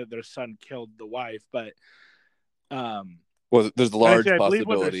possibility that their son killed the wife, but um Well, there's a and large I believe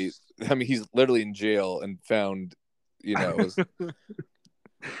what they're possibility. I mean, he's literally in jail and found, was,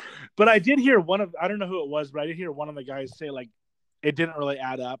 but I don't know who it was, but I did hear one of the guys say like it didn't really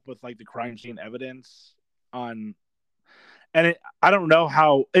add up with like the crime scene evidence on, and I don't know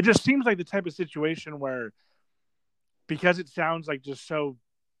how, it just seems like the type of situation where, because it sounds like just so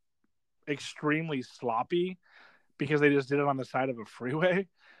extremely sloppy because they just did it on the side of a freeway,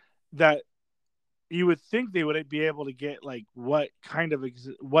 that you would think they would be able to get like what kind of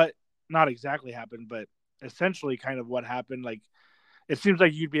what not exactly happened, but essentially kind of what happened. Like it seems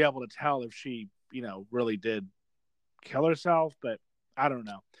like you'd be able to tell if she, really did kill herself, but I don't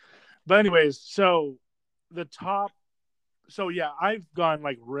know. But anyways, the top yeah, I've gone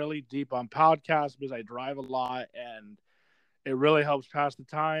like really deep on podcasts because I drive a lot and it really helps pass the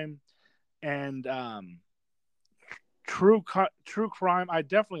time. And true crime, I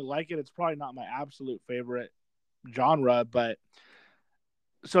definitely like it. It's probably not my absolute favorite genre, but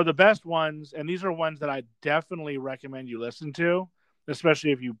so the best ones, and these are ones that I definitely recommend you listen to,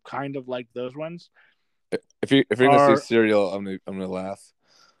 especially if you kind of like those ones. if you're gonna say Are Serial, I'm gonna laugh.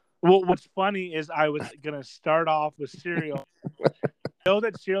 Well, what's funny is I was gonna start off with Serial. I know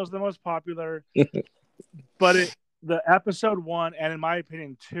that Serial's the most popular, but the episode 1, and in my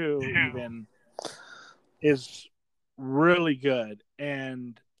opinion 2 even, is really good.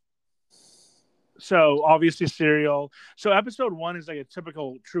 And so obviously Serial. So episode 1 is like a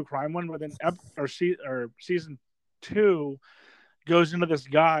typical true crime one, but then season 2 goes into this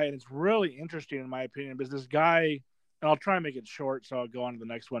guy, and it's really interesting in my opinion because this guy, and I'll try and make it short so I'll go on to the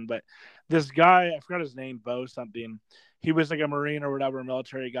next one, but this guy, I forgot his name, Bo something. He was like a Marine or whatever,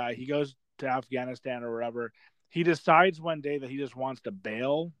 military guy. He goes to Afghanistan or whatever. He decides one day that he just wants to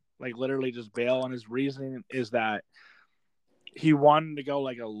bail, like literally just bail, and his reasoning is that he wanted to go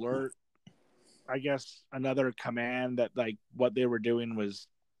like alert, I guess, another command that like what they were doing was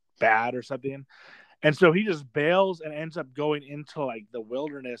bad or something. And so he just bails and ends up going into like the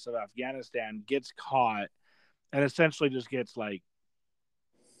wilderness of Afghanistan, gets caught, and essentially just gets like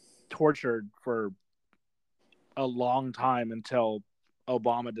tortured for a long time until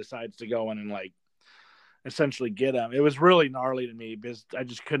Obama decides to go in and like essentially get him. It was really gnarly to me because I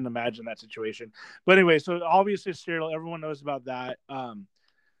just couldn't imagine that situation. But anyway, so obviously Serial, everyone knows about that.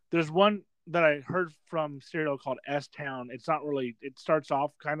 There's one that I heard from Serial called S Town. It's not really, it starts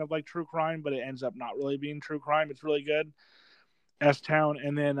off kind of like true crime, but it ends up not really being true crime. It's really good. S Town.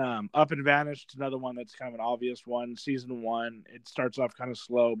 And then Up and Vanished, another one that's kind of an obvious one. Season 1, it starts off kind of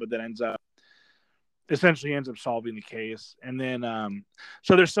slow, but then essentially ends up solving the case. And then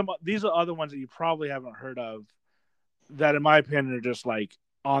so these are other ones that you probably haven't heard of that in my opinion are just like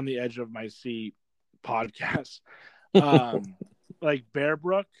on the edge of my seat podcasts. Like Bear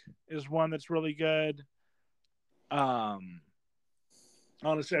Brook is one that's really good. Honestly,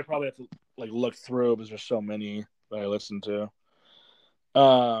 I probably have to like look through because there's so many that I listen to.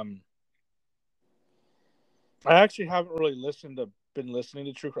 I actually haven't really been listening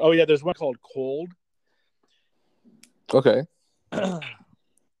to true. Oh yeah, there's one called Cold. Okay. Well,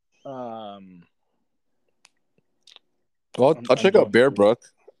 I'll check out Bear Brook.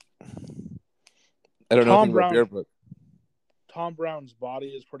 I don't know anything about Bear Brook. Tom Brown's Body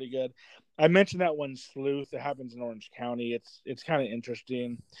is pretty good. I mentioned that one, Sleuth. It happens in Orange County. It's kind of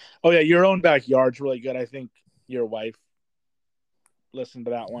interesting. Oh yeah, Your Own Backyard's really good. I think your wife listened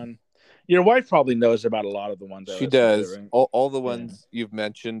to that one. Your wife probably knows about a lot of the ones. She does. Right? All the ones you've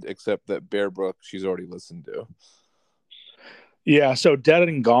mentioned, except that Bear Brook, she's already listened to. Yeah, so Dead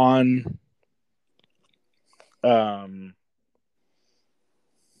and Gone. Um,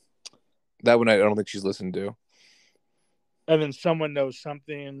 That one I don't think she's listened to. and then Someone Knows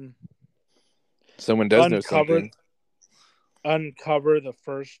Something. Someone does know Uncover something. Uncover the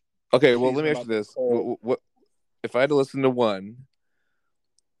first Okay, well, let season me ask about you the this: cult. what if I had to listen to one?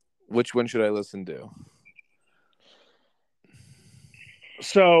 Which one should I listen to?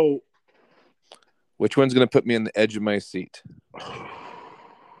 So, Which one's going to put me on the edge of my seat?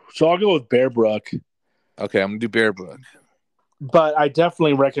 so I'll go with Bear Brook, Okay, I'm gonna do Bear Brook. but I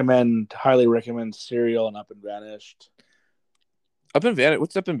definitely highly recommend Serial and Up and Vanished. Up and Vanished.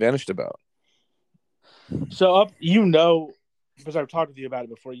 What's Up and Vanished about? So because I've talked with you about it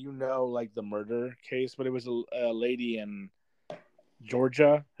before, like the murder case, but it was a lady in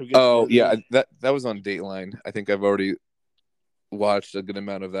Georgia who gets Oh yeah, murdered. that was on Dateline. I think I've already watched a good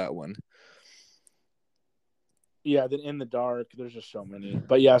amount of that one. Yeah, then In the Dark. There's just so many,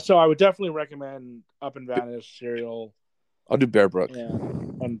 but yeah. So I would definitely recommend Up and Vanished, Serial, I'll do Bear Brook.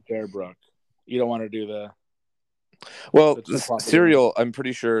 and Bear Brook. You don't want to do Well, the two propaganda. Serial. I'm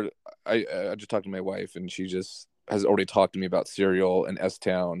pretty sure. I just talked to my wife, and she just has already talked to me about Serial and S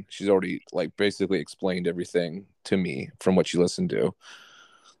Town. She's already like basically explained everything to me from what she listened to. So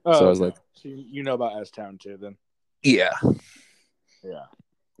Oh, I was okay. like, So you know about S Town too, then? yeah, Yeah.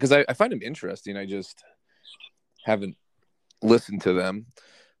 because I find them interesting. I just haven't listened to them.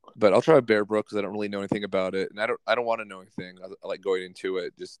 But I'll try Bear Brook because I don't really know anything about it, and I don't want to know anything. I like going into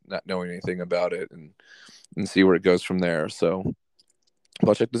it, just not knowing anything about it, and see where it goes from there. So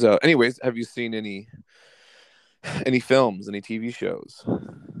I'll check this out. Anyways, have you seen any films, any TV shows?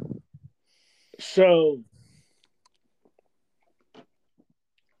 So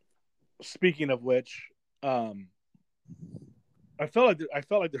speaking of which, um, I felt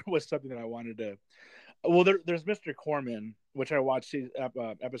like there was something that I wanted to. Well, there's Mr. Corman, which I watched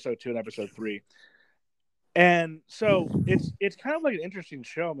episode 2 and episode 3, and so it's kind of like an interesting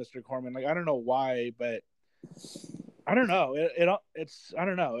show, Mr. Corman. Like I don't know why, but I don't know. It's I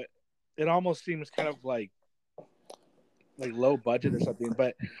don't know. It almost seems kind of like low budget or something.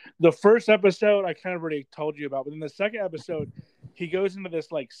 But the first episode I kind of already told you about, but in the second episode, he goes into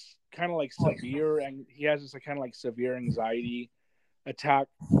this like kind of like severe, and he has this kind of like severe anxiety attack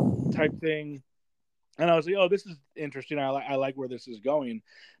type thing. And I was like, oh, this is interesting. I like where this is going.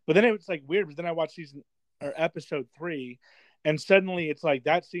 But then it was like weird. But then I watched season or episode 3, and suddenly it's like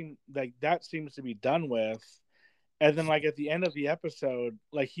that seems to be done with. And then like at the end of the episode,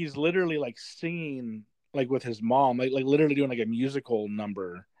 like he's literally like singing like with his mom, like literally doing like a musical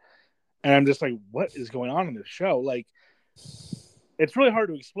number. And I'm just like, what is going on in this show? Like it's really hard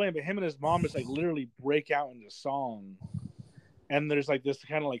to explain, but him and his mom just like literally break out into song. And there's like this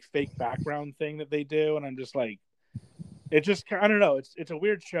kind of like fake background thing that they do, and I'm just like, it just I don't know. It's a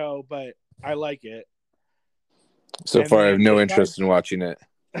weird show, but I like it. So And far, I have then no besides, interest in watching it.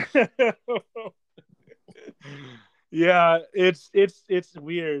 yeah, it's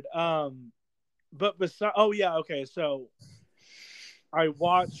weird. But besides, oh yeah, okay. So I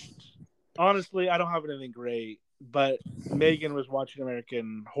watched. Honestly, I don't have anything great, but Megan was watching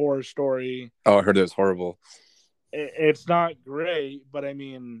American Horror Story. Oh, I heard it was horrible. It's not great, but I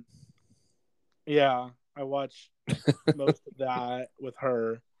mean, yeah, I watched most of that with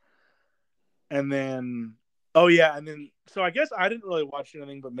her. And then, oh yeah, and then so I guess I didn't really watch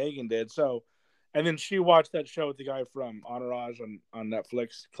anything, but Megan did. So, and then she watched that show with the guy from Entourage on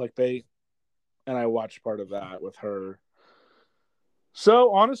Netflix, Clickbait, and I watched part of that with her.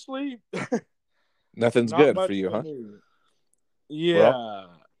 So honestly, Nothing's not good for much you, for huh? me. Well, Yeah.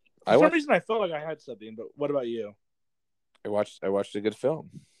 For I some watched reason, I felt like I had something, but what about you? I watched a good film.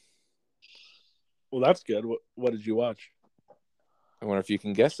 Well, that's good. What did you watch? I wonder if you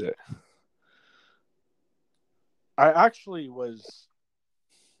can guess it. I actually was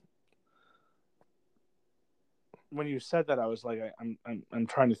when you said that, I was like, I'm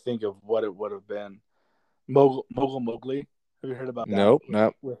trying to think of what it would have been. Mogul Mowgli. Have you heard about that? Nope,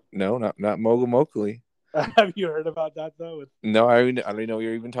 not Mogul Mowgli. Have you heard about that though? No, I don't even know what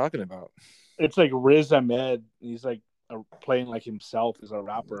you're even talking about. It's like Riz Ahmed. He's like playing like himself as a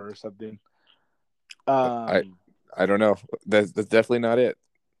rapper or something. I Um, I don't know. That's definitely not it.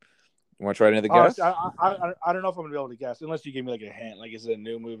 You want to try another honestly, guess? I don't know if I'm gonna be able to guess unless you give me like a hint. Like, is it a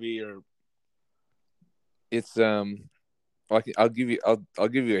new movie or? It's I'll give you I'll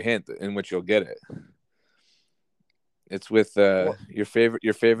give you a hint in which you'll get it. It's with What? your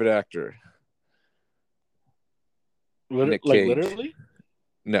favorite actor, Nick Like Cage. literally?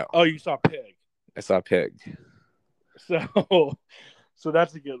 No, Oh, you saw Pig. I saw Pig. So, so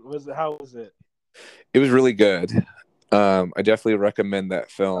that's a good. How was it? It was really good. I definitely recommend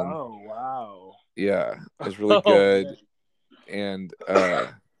that film. Oh wow. Yeah, it's really Oh good. man. And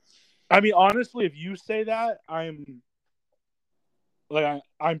I mean, honestly, if you say that, I'm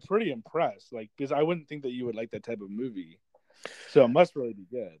pretty impressed. Like, because I wouldn't think that you would like that type of movie. So it must really be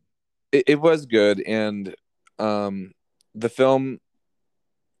good. it was good, and um, the film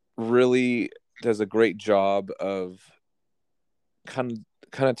really does a great job of kind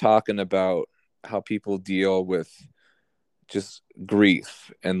kind of talking about how people deal with just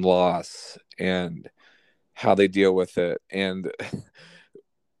grief and loss and how they deal with it. And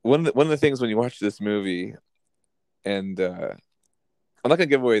one of the things when you watch this movie, and I'm not gonna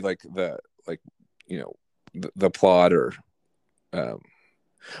give away like the like you know the plot or um,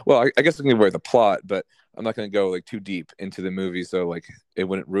 well, I guess I can give away the plot, but I'm not gonna go like too deep into the movie, so like it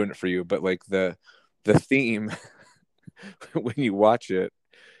wouldn't ruin it for you. But like the theme when you watch it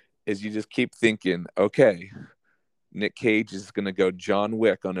is you just keep thinking, okay, Nick Cage is gonna go John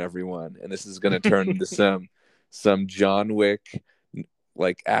Wick on everyone, and this is gonna turn into some John Wick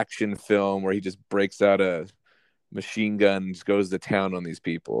like action film where he just breaks out a machine gun and just goes to town on these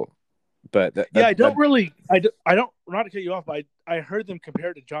people. But Yeah, I don't really. I don't. Not to cut you off, but I heard them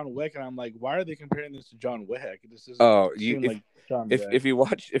compare it to John Wick, and I'm like, why are they comparing this to John Wick? This doesn't oh, you seem like John Wick. if you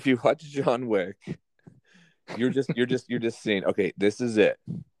watch John Wick, you're just saying, okay, this is it.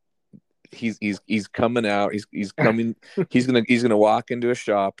 He's coming out. He's coming. He's gonna walk into a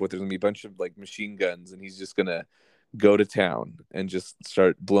shop where there's gonna be a bunch of like machine guns, and he's just gonna go to town and just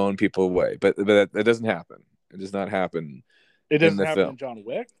start blowing people away. But that doesn't happen. It does not happen It in doesn't the happen film. in John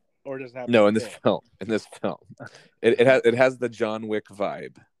Wick, or it doesn't happen No, in in this it. film. In this film, it has the John Wick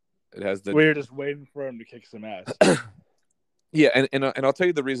vibe. It has the We're just waiting for him to kick some ass. yeah, and I'll tell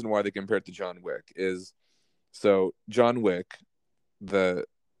you the reason why they compare it to John Wick is so John Wick, the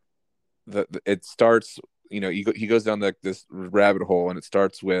it starts, he goes down this rabbit hole, and it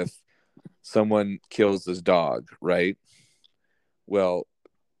starts with someone kills his dog, right? Well,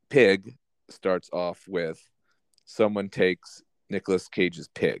 Pig starts off with someone takes Nicolas Cage's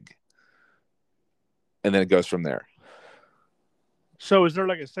pig, and then it goes from there. So, is there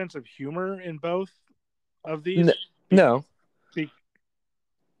like a sense of humor in both of these? No.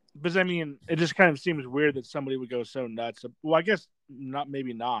 Because I mean, it just kind of seems weird that somebody would go so nuts. Well, I guess not,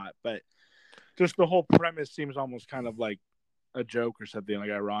 maybe not, but just the whole premise seems almost kind of like a joke or something, like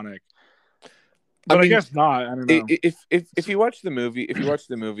ironic. But I mean, guess not. I don't know. If you watch the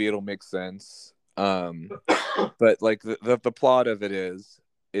movie, it'll make sense. But like the plot of it is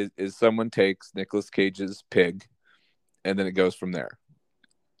someone takes Nicolas Cage's pig, and then it goes from there.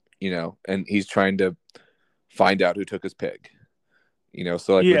 And he's trying to find out who took his pig.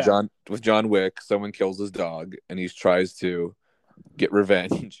 So like with John Wick, someone kills his dog, and he tries to get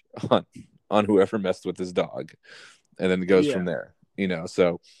revenge on whoever messed with his dog, and then it goes from there.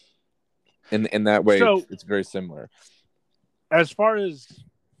 So in that way, it's very similar. As far as,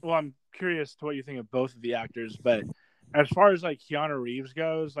 well, I'm curious to what you think of both of the actors, but as far as like Keanu Reeves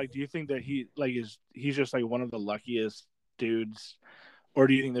goes, like, do you think that he's just like one of the luckiest dudes, or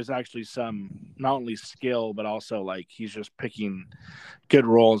do you think there's actually some not only skill but also like he's just picking good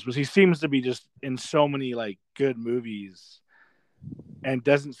roles? Because he seems to be just in so many like good movies and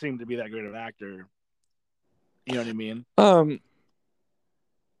doesn't seem to be that great of an actor. You know what I mean?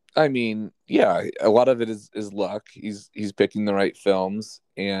 I mean, yeah, a lot of it is luck. He's picking the right films,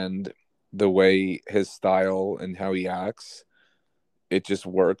 and the way his style and how he acts, it just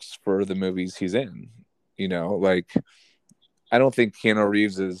works for the movies he's in. Like, I don't think Keanu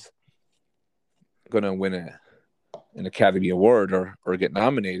Reeves is going to win an Academy Award or get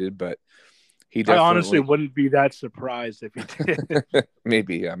nominated, but he definitely. I honestly wouldn't be that surprised if he did.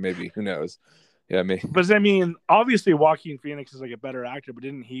 Maybe, who knows? Yeah, maybe. But I mean, obviously, Joaquin Phoenix is like a better actor, but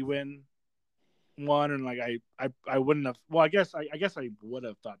didn't he win one? And like, I wouldn't have. Well, I guess I would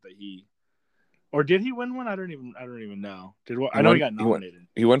have thought that he, or did he win one? I don't even know. I know he got nominated.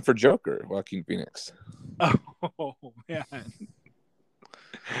 He won for Joker, Joaquin Phoenix. Oh man.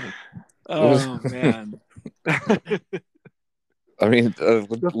 Oh man. I mean,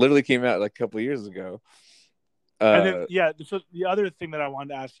 literally came out like a couple of years ago. And then, so the other thing that I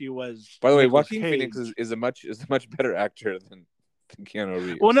wanted to ask you was, by the way, Joaquin Phoenix is a much better actor than Keanu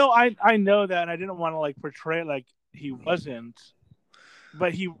Reeves. Well, no, I know that, and I didn't want to like portray like he wasn't,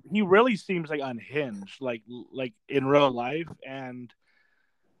 but he really seems like unhinged, like in real life, and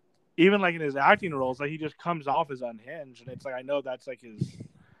even like in his acting roles, like he just comes off as unhinged, and it's like I know that's like his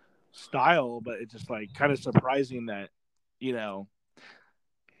style, but it's just like kind of surprising that,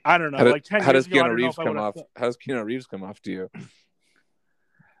 I don't know. How does Keanu Reeves come off? How does Keanu Reeves come off to you?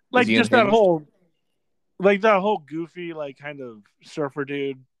 Like just that whole, like that whole goofy, like kind of surfer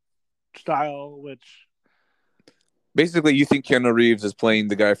dude style, which Basically, you think Keanu Reeves is playing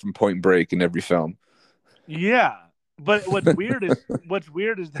the guy from Point Break in every film. yeah. But what's weird is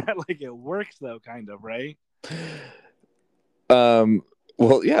that like it works though, kind of, right? Um,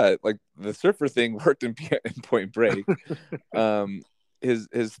 well, yeah, like the surfer thing worked in Point Break. Um, his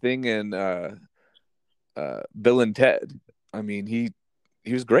thing in Bill and Ted. I mean, he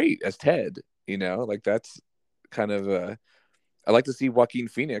was great as Ted. You know, like that's kind of I like to see Joaquin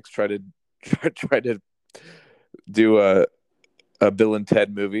Phoenix try to do a Bill and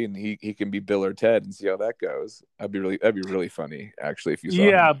Ted movie, and he can be Bill or Ted, and see how that goes. That'd be really funny actually if you saw him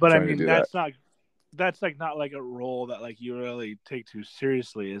Yeah, but I trying to mean do that. that's like not like a role that like you really take too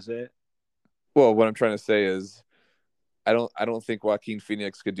seriously, is it? Well, what I'm trying to say is I don't think Joaquin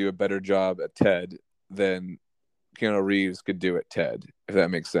Phoenix could do a better job at Ted than Keanu Reeves could do at Ted, if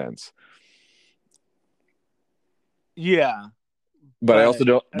that makes sense. Yeah, But I also but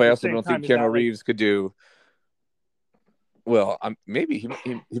don't. at But I the also same don't think time, is Keanu that like Reeves could do well. Maybe he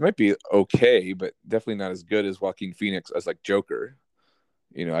might be okay, but definitely not as good as Joaquin Phoenix as like Joker.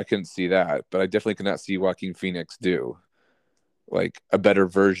 You know, I couldn't see that, but I definitely could not see Joaquin Phoenix do like a better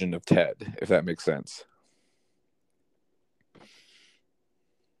version of Ted, if that makes sense.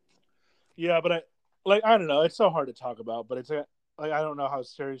 yeah, but I don't know. It's so hard to talk about, but like I don't know how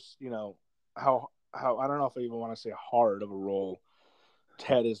serious, how I don't know if I even want to say hard of a role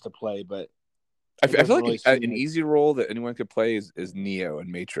Ted is to play, but it I feel doesn't like really seem an easy role that anyone could play is Neo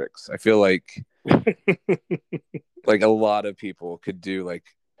in Matrix. I feel like a lot of people could do like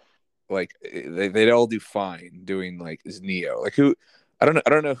they'd all do fine doing like is Neo. Like who I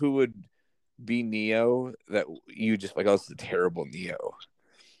don't know who would be Neo that you just like, oh, this is a terrible Neo.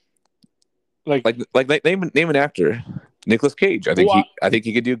 like. Like name an actor. Nicolas Cage. Well, I think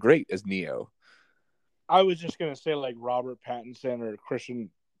he could do great as Neo. I was just gonna say like Robert Pattinson or Christian,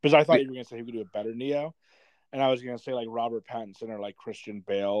 because I thought you were gonna say he could do a better Neo, and I was gonna say like Robert Pattinson or like Christian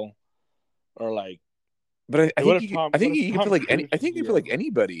Bale or like. But Like, I what think if you could put Tom like Cruise I was think you could put like Neo?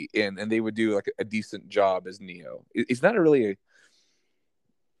 anybody in and they would do like a decent job as Neo. It's not a really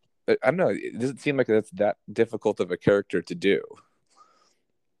I don't know. It doesn't seem like that's that difficult of a character to do.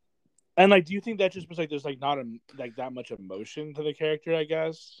 And like, do you think that just was like there's like not like that much emotion to the character? I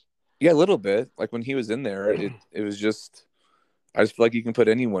guess. Yeah, a little bit. Like when he was in there, it was just I just feel like you can put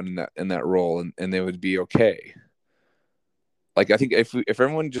anyone in that role and they would be okay. Like I think if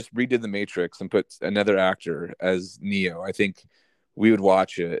everyone just redid the Matrix and put another actor as Neo, I think we would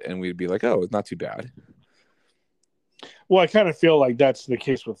watch it and we'd be like, oh, it's not too bad. Well, I kind of feel like that's the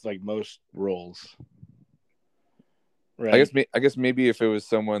case with like most roles, right? I guess maybe if it was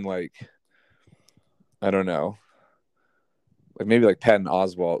someone like I don't know, like maybe like Patton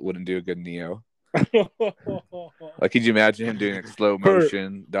Oswalt wouldn't do a good Neo. Like, could you imagine him doing like slow Or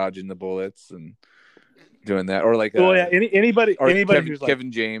motion, dodging the bullets and doing that, or like well, yeah, anybody who's like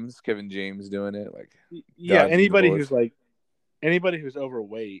Kevin James doing it, like yeah, dodging the bullets. anybody who's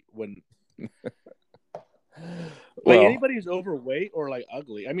overweight when like Well, anybody who's overweight or like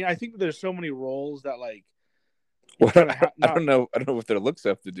ugly. I mean, I think there's so many roles that like you well, kind of not. I don't know what their looks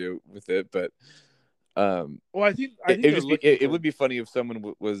have to do with it, but Well, I think they're looking it for. would be funny if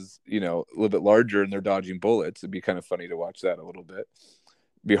someone was a little bit larger and they're dodging bullets. It'd be kind of funny to watch that a little bit.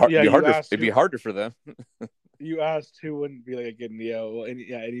 Yeah, It'd be harder for them. you asked who wouldn't be like a good Neo. Well,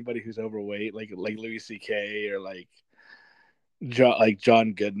 anybody who's overweight, like Louis C.K. or like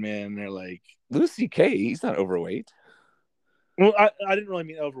John Goodman or like. Louis C.K. He's not overweight. Well, I didn't really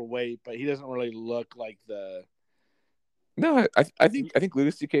mean overweight, but he doesn't really look like the. No, I think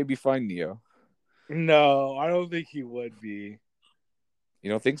Louis C.K. would be fine, Neo. No, I don't think he would be. You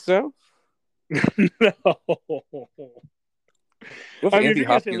don't think so? No. What if I mean, if you're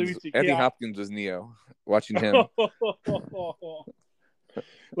gonna say Louis Anthony C.K., Hopkins was Neo. Watching him,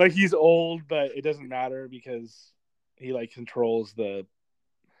 like he's old, but it doesn't matter because he like controls the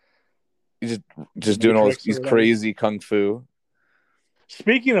he's the just doing all Matrix or these whatever. crazy kung fu.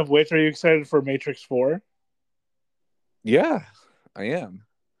 Speaking of which, are you excited for Matrix 4? Yeah, I am.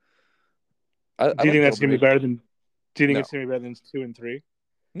 I Do you think like the that's older gonna be Matrix. better than? Do you think No, it's gonna be better than 2 and 3?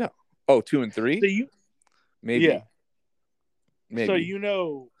 no. Oh, 2 and 3, So you, yeah. maybe, So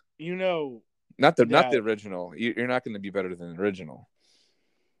maybe. that Not the original. You're not going to be better than the original.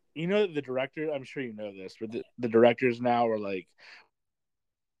 that the director. I'm sure you know this, but the directors now are like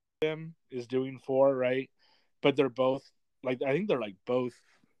them is doing 4, right? But they're both like I think they're like both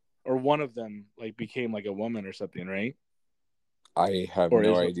or one of them like became like a woman or something, right? I have Or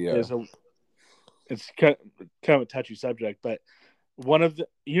no is idea. a it's kind of a touchy subject, but one of the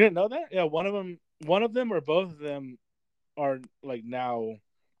you didn't know that? Yeah, one of them one of them or both of them are like now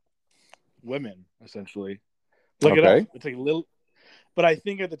women essentially. Look it up. Okay. It's like little, but I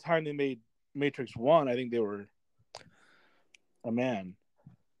think at the time they made Matrix 1, I think they were a man.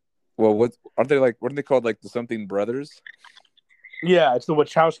 Well, what aren't they like? What are they called? Like the something brothers? Yeah, it's the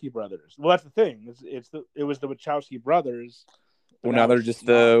Wachowski brothers. Well, that's the thing. It was the Wachowski brothers, but Well, now now they're it's just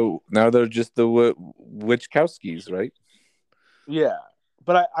not. the Wachowskis, right? Yeah,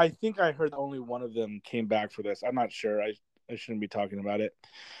 but I think I heard only one of them came back for this. I'm not sure. I shouldn't be talking about it.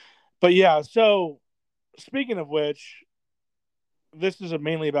 But yeah, so speaking of which, this is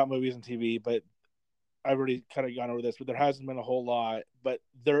mainly about movies and TV, but I've already kind of gone over this, but there hasn't been a whole lot. But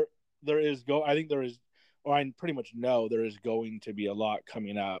there is I think there is, or I pretty much know there is going to be a lot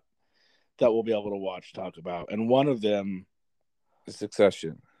coming up that we'll be able to watch, talk about, and one of them,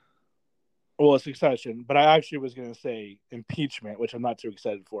 Succession. well, Succession. But I actually was going to say Impeachment, which I'm not too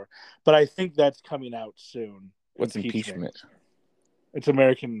excited for. But I think that's coming out soon. What's impeachment? It's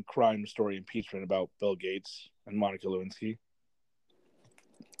American crime story Impeachment about Bill Gates and Monica Lewinsky.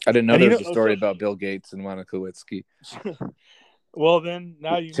 I didn't know And there was a story about Bill Gates and Monica Lewinsky. Well, then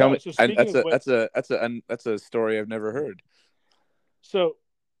now you Tell know. me, So speaking of which, that's a story I've never heard. so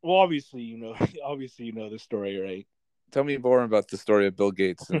well, obviously you know, obviously you know the story, right? Tell me more about the story of Bill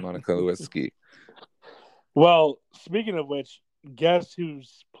Gates and Monica Lewinsky. Well, speaking of which, guess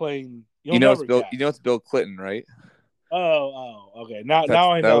who's playing? You know it's Bill. You know it's Bill Clinton, right? Okay.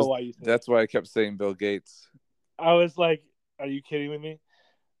 Now I know why you said that's why I kept saying Bill Gates. I was like, are you kidding with me?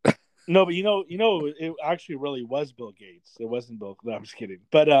 No, but it actually really was Bill Gates. It wasn't Bill. No, I'm just kidding.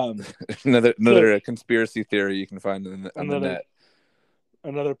 But another conspiracy theory you can find on the net.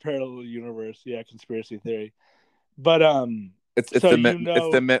 Another parallel universe, yeah, conspiracy theory. But it's the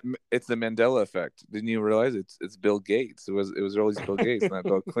Mandela effect. Didn't you realize it's Bill Gates? It was always Bill Gates, not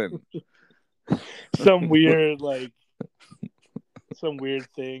Bill Clinton. some weird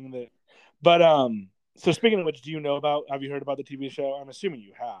thing that. But so speaking of which, have you heard about the TV show? I'm assuming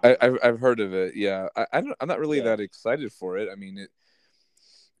you have. I've heard of it. Yeah, I'm not really that excited for it. I mean,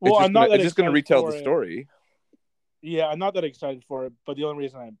 I'm just going to retell the story. Yeah, I'm not that excited for it, but the only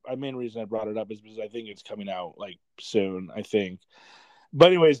main reason I brought it up is because I think it's coming out like soon. I think. But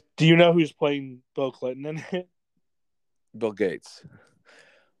anyways, do you know who's playing Bill Clinton in it? Bill Gates.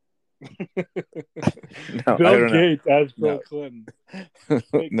 No, Bill Gates as Bill Clinton.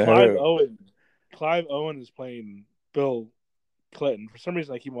 Wait, no. Clive Owen is playing Bill Clinton. For some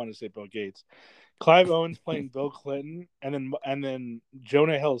reason, I keep wanting to say Bill Gates. Clive Owen's playing Bill Clinton, and then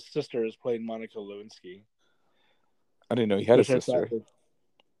Jonah Hill's sister is playing Monica Lewinsky. I didn't know he had a sister.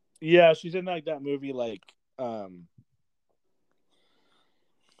 Yeah, she's in that movie.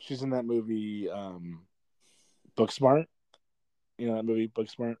 She's in that movie, Booksmart. You know that movie,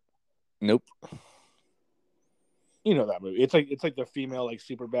 Booksmart? Nope. You know that movie. It's like the female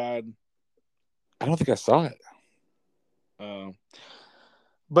super bad. I don't think I saw it.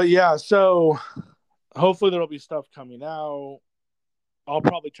 But yeah, so hopefully there'll be stuff coming out. I'll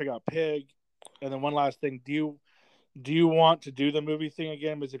probably check out Pig. And then one last thing, do you want to do the movie thing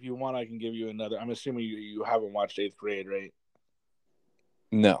again? Because if you want, I can give you another. I'm assuming you haven't watched 8th grade, right?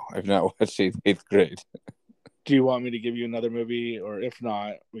 No, I've not watched 8th grade. Do you want me to give you another movie? Or if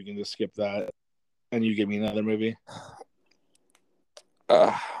not, we can just skip that and you give me another movie?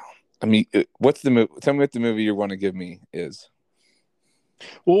 I mean, what's the movie? Tell me what the movie you want to give me is.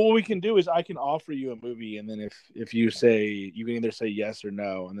 Well, what we can do is I can offer you a movie, and then if you say, you can either say yes or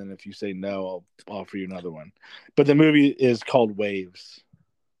no, and then if you say no, I'll offer you another one. But the movie is called Waves.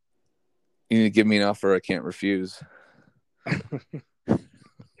 You need to give me an offer I can't refuse. Have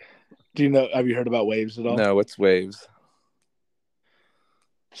you heard about Waves at all? No, what's Waves?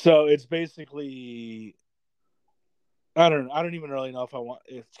 So it's basically, I don't even really know if I want.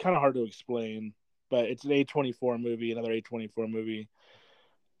 It's kind of hard to explain, but it's an A24 movie, another A24 movie.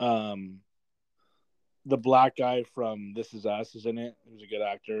 The black guy from This Is Us is in it. He was a good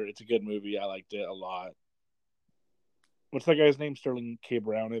actor. It's a good movie. I liked it a lot. What's that guy's name? Sterling K.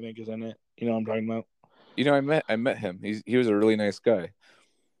 Brown, I think, is in it. You know what I'm talking about? You know, I met him. He was a really nice guy.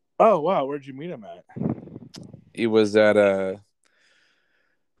 Oh wow, where'd you meet him at? He was at a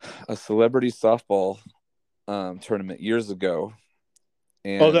celebrity softball tournament years ago.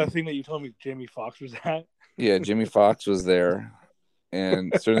 And that thing that you told me Jamie Foxx was at? Yeah, Jamie Foxx was there.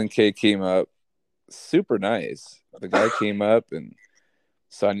 And Sterling K came up, super nice. The guy came up and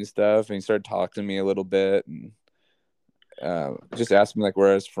signed his stuff, and he started talking to me a little bit, and just asked me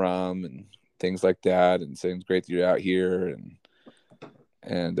where I was from and things like that, and saying it's great that you're out here,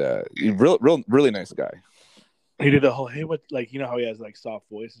 and really nice guy. He did the whole hey what how he has soft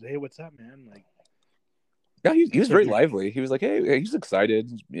voices. Hey, what's up, man? Yeah, he was So very lively. He was like, hey, he's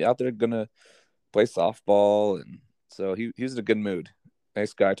excited. He's out there gonna play softball, and so he was in a good mood.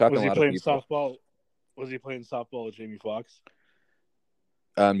 Nice guy, talking was to a he lot of playing people. softball? Was he playing softball with Jamie Foxx?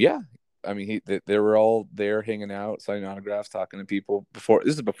 Yeah, I mean, they were all there hanging out, signing autographs, talking to people before.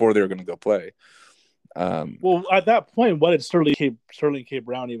 This is before they were gonna go play. Well, at that point, what had Sterling K.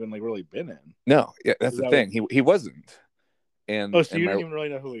 Brown even like really been in? No, yeah, that's Is the that what, thing. He wasn't, oh, and so you didn't even really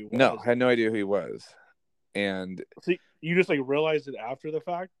know who he no, was? I had no idea who he was, and So you just like realized it after the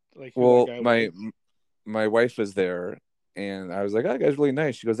fact, like who that well, guy my was? my wife was there, and I was like, "Oh, that guy's really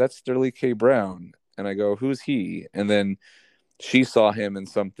nice." She goes, "That's Sterling K. Brown," and I go, "Who's he?" And then she saw him in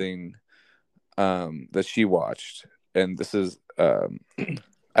something that she watched, and this is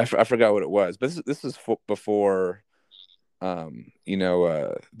I forgot what it was, but this is before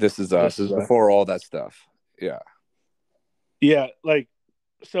This Is Us. This This is is before all that stuff. Yeah. yeah, like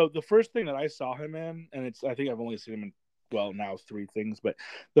so the first thing that I saw him in, and it's I think I've only seen him in well now three things, but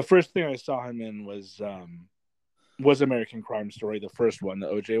the first thing I saw him in was American Crime Story, the first one, the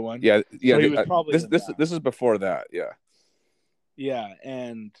OJ one. Yeah, So yeah. he was probably This in this that. this is before that. Yeah, Yeah,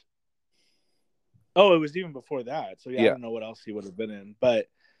 and oh, it was even before that. So yeah, I yeah. don't know what else he would have been in, but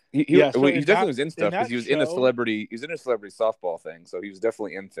He he, yeah. So he definitely was in in stuff because that he was in a show, celebrity. He was in a celebrity softball thing, so he was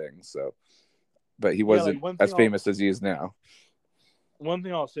definitely in things. So, but he yeah, like wasn't as famous as he is now. one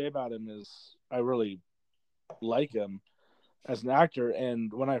thing I'll say about him is I really like him as an actor.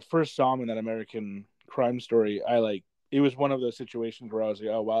 And when I first saw him in that American Crime Story, I like it was one of those situations where I was like,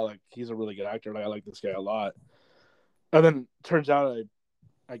 oh wow, like he's a really good actor. Like I like this guy a lot. And then turns out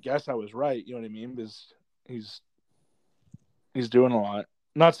I guess I was right. You know what I mean? Because he's he's doing a lot.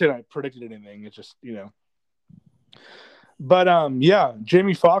 Not saying I predicted anything. It's just But yeah,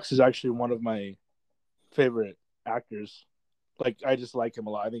 Jamie Foxx is actually one of my favorite actors. Like I just like him a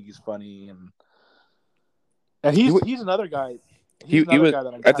lot. I think he's funny and He he's another guy. He's he another was guy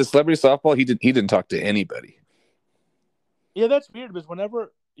that I'm at the kind of celebrity softball. He didn't talk to anybody. yeah. That's weird because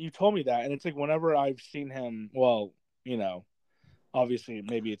whenever you told me that, and it's like whenever I've seen him, well, obviously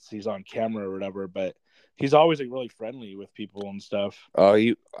maybe it's he's on camera or whatever, but he's always like really friendly with people and stuff. Oh,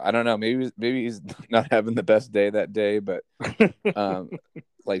 I don't know. Maybe he's not having the best day that day, but um,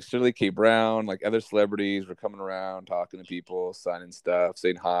 like Shirley K. Brown, like other celebrities were coming around, talking to people, signing stuff,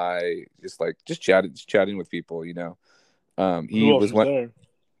 saying hi, just chatting with people. He Who else was was one.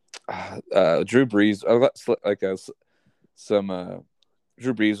 there? Drew Brees. Some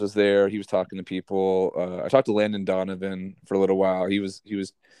Drew Brees was there. He was talking to people. I talked to Landon Donovan for a little while. He was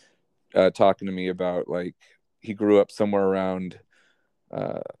talking to me about like he grew up somewhere around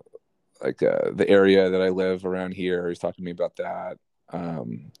uh, the area that I live around here. He's talking to me about that.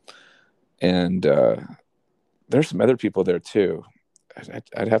 And there's some other people there too.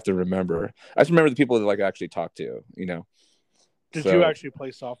 I'd have to remember. I just remember the people that like I actually talked to. Did you So actually play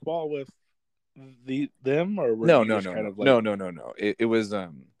softball with them, or were no, you no, just no, kind no, of like no, no, no, no. It was I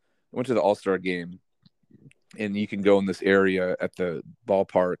went to the All-Star game, and you can go in this area at the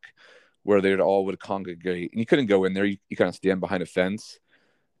ballpark where they all would congregate, and you couldn't go in there. You kind of stand behind a fence,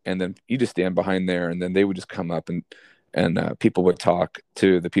 and then you just stand behind there, and then they would just come up and people would talk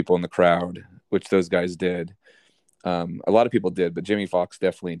to the people in the crowd, which those guys did. A lot of people did, but Jimmy Fox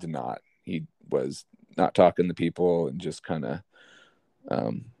definitely did not. He was not talking to people and just kind of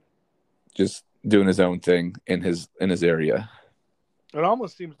um, just doing his own thing in his area. it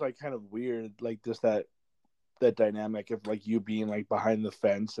almost seems like kind of weird, like just that dynamic of like you being like behind the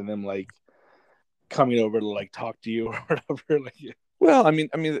fence and them like coming over to like talk to you or whatever. Like Well, I mean,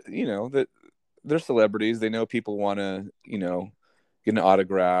 that they're celebrities. They know people want to, get an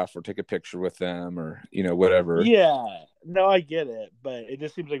autograph or take a picture with them or whatever. yeah, no, I get it, but it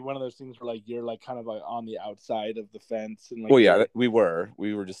just seems like one of those things where like you're like kind of like on the outside of the fence and like Well, yeah, they're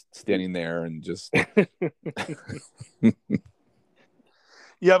we were just standing there and just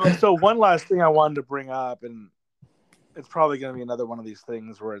yeah. But so one last thing I wanted to bring up, and it's probably going to be another one of these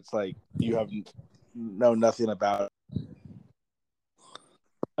things where it's like you have know nothing about it.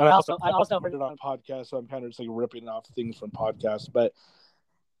 And I also heard it on podcasts, so I'm kind of just like ripping off things from podcasts. But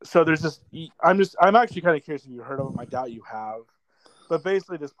so there's this. I'm actually kind of curious if you heard of them. I doubt you have. But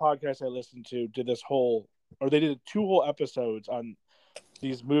basically, this podcast I listened to did this whole, or they did 2 whole episodes on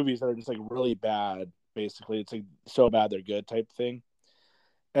these movies that are just like really bad. Basically, it's like so bad they're good type thing.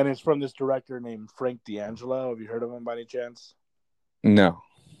 And it's from this director named Frank D'Angelo. Have you heard of him by any chance? no.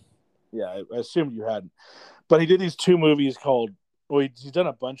 Yeah, I assumed you hadn't. But he did these 2 movies called. Well, he's done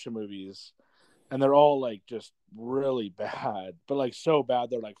a bunch of movies, and they're all like just really bad, but like so bad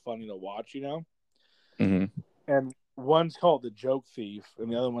they're like funny to watch. Mm-hmm. And one's called The Joke Thief, and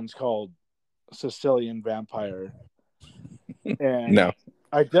the other one's called Sicilian Vampire. And No.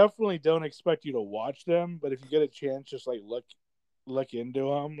 I definitely don't expect you to watch them, but if you get a chance, just like look into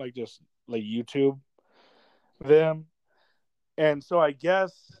them, like just like YouTube them. And so I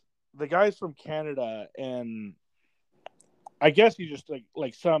guess the guy's from Canada, and I guess he's just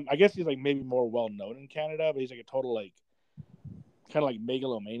I guess he's like maybe more well known in Canada, but he's like a total like kind of like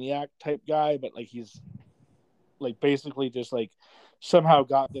megalomaniac type guy, but like he's like basically just like somehow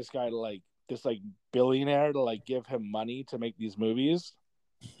got this guy to like this like billionaire to like give him money to make these movies.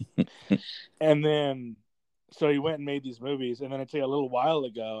 And then so he went and made these movies, and then it's like a little while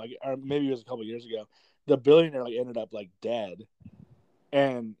ago, like, or maybe it was a couple of years ago, the billionaire like ended up like dead,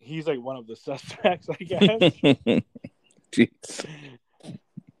 and he's like one of the suspects, I guess. Jeez.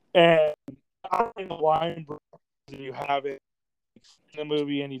 And I don't know why if you haven't seen the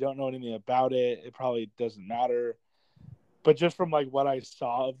movie and you don't know anything about it, it probably doesn't matter. But just from like what I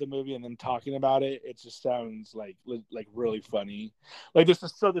saw of the movie and then talking about it, it just sounds like really funny. Like this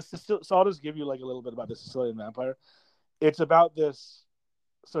is so I'll just give you like a little bit about the Sicilian Vampire. It's about this.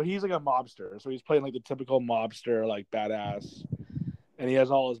 So he's like a mobster. So he's playing like the typical mobster, like badass, and he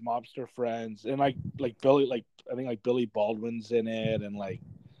has all his mobster friends, and like Billy, like I think like Billy Baldwin's in it, and like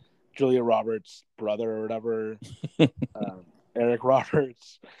Julia Roberts' brother or whatever, Eric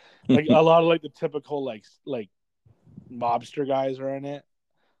Roberts. Like a lot of like the typical like mobster guys are in it,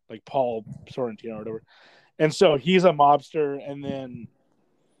 like Paul Sorrentino or whatever. And so he's a mobster, and then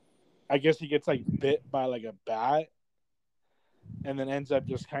I guess he gets like bit by like a bat, and then ends up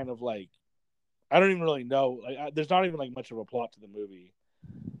just kind of like I don't even really know. Like there's not even like much of a plot to the movie.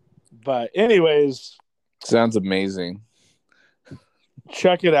 But anyways, sounds amazing.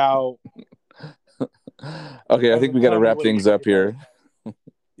 Check it out. Okay, I think we got to wrap things up here.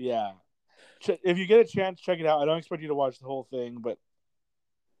 Yeah. If you get a chance, check it out. I don't expect you to watch the whole thing, but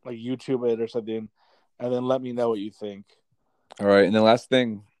like YouTube it or something, and then let me know what you think. All right, and the last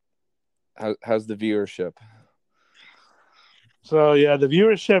thing, how's the viewership? So yeah, the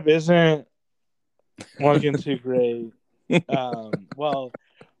viewership isn't looking too great. Well,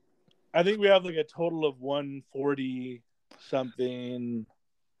 I think we have like a total of 140 something.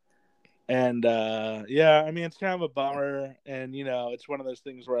 And yeah, I mean it's kind of a bummer, and you know it's one of those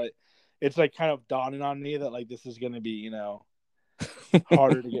things where it's like kind of dawning on me that like this is going to be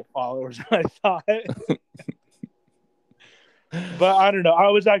harder to get followers than I thought. But I don't know. I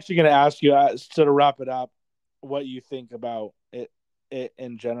was actually going to ask you to wrap it up, what you think about it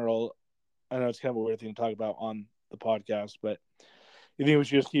in general. I know it's kind of a weird thing to talk about on the podcast, but you think we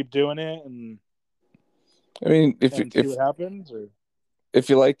should just keep doing it and I mean, see what happens, or if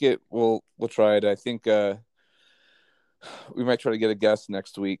you like it, we'll try it. I think we might try to get a guest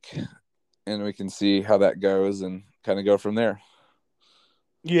next week, and we can see how that goes and kind of go from there.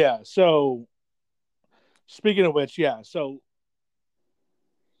 Yeah. So speaking of which, so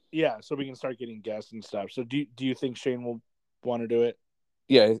we can start getting guests and stuff. So do you think Shane will want to do it?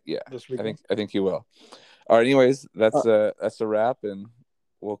 Yeah. This week, I think he will. All right. Anyways, that's a wrap, and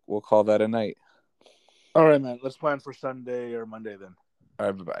we'll call that a night. All right, man. Let's plan for Sunday or Monday then. All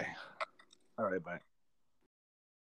right. Bye-bye. All right. Bye.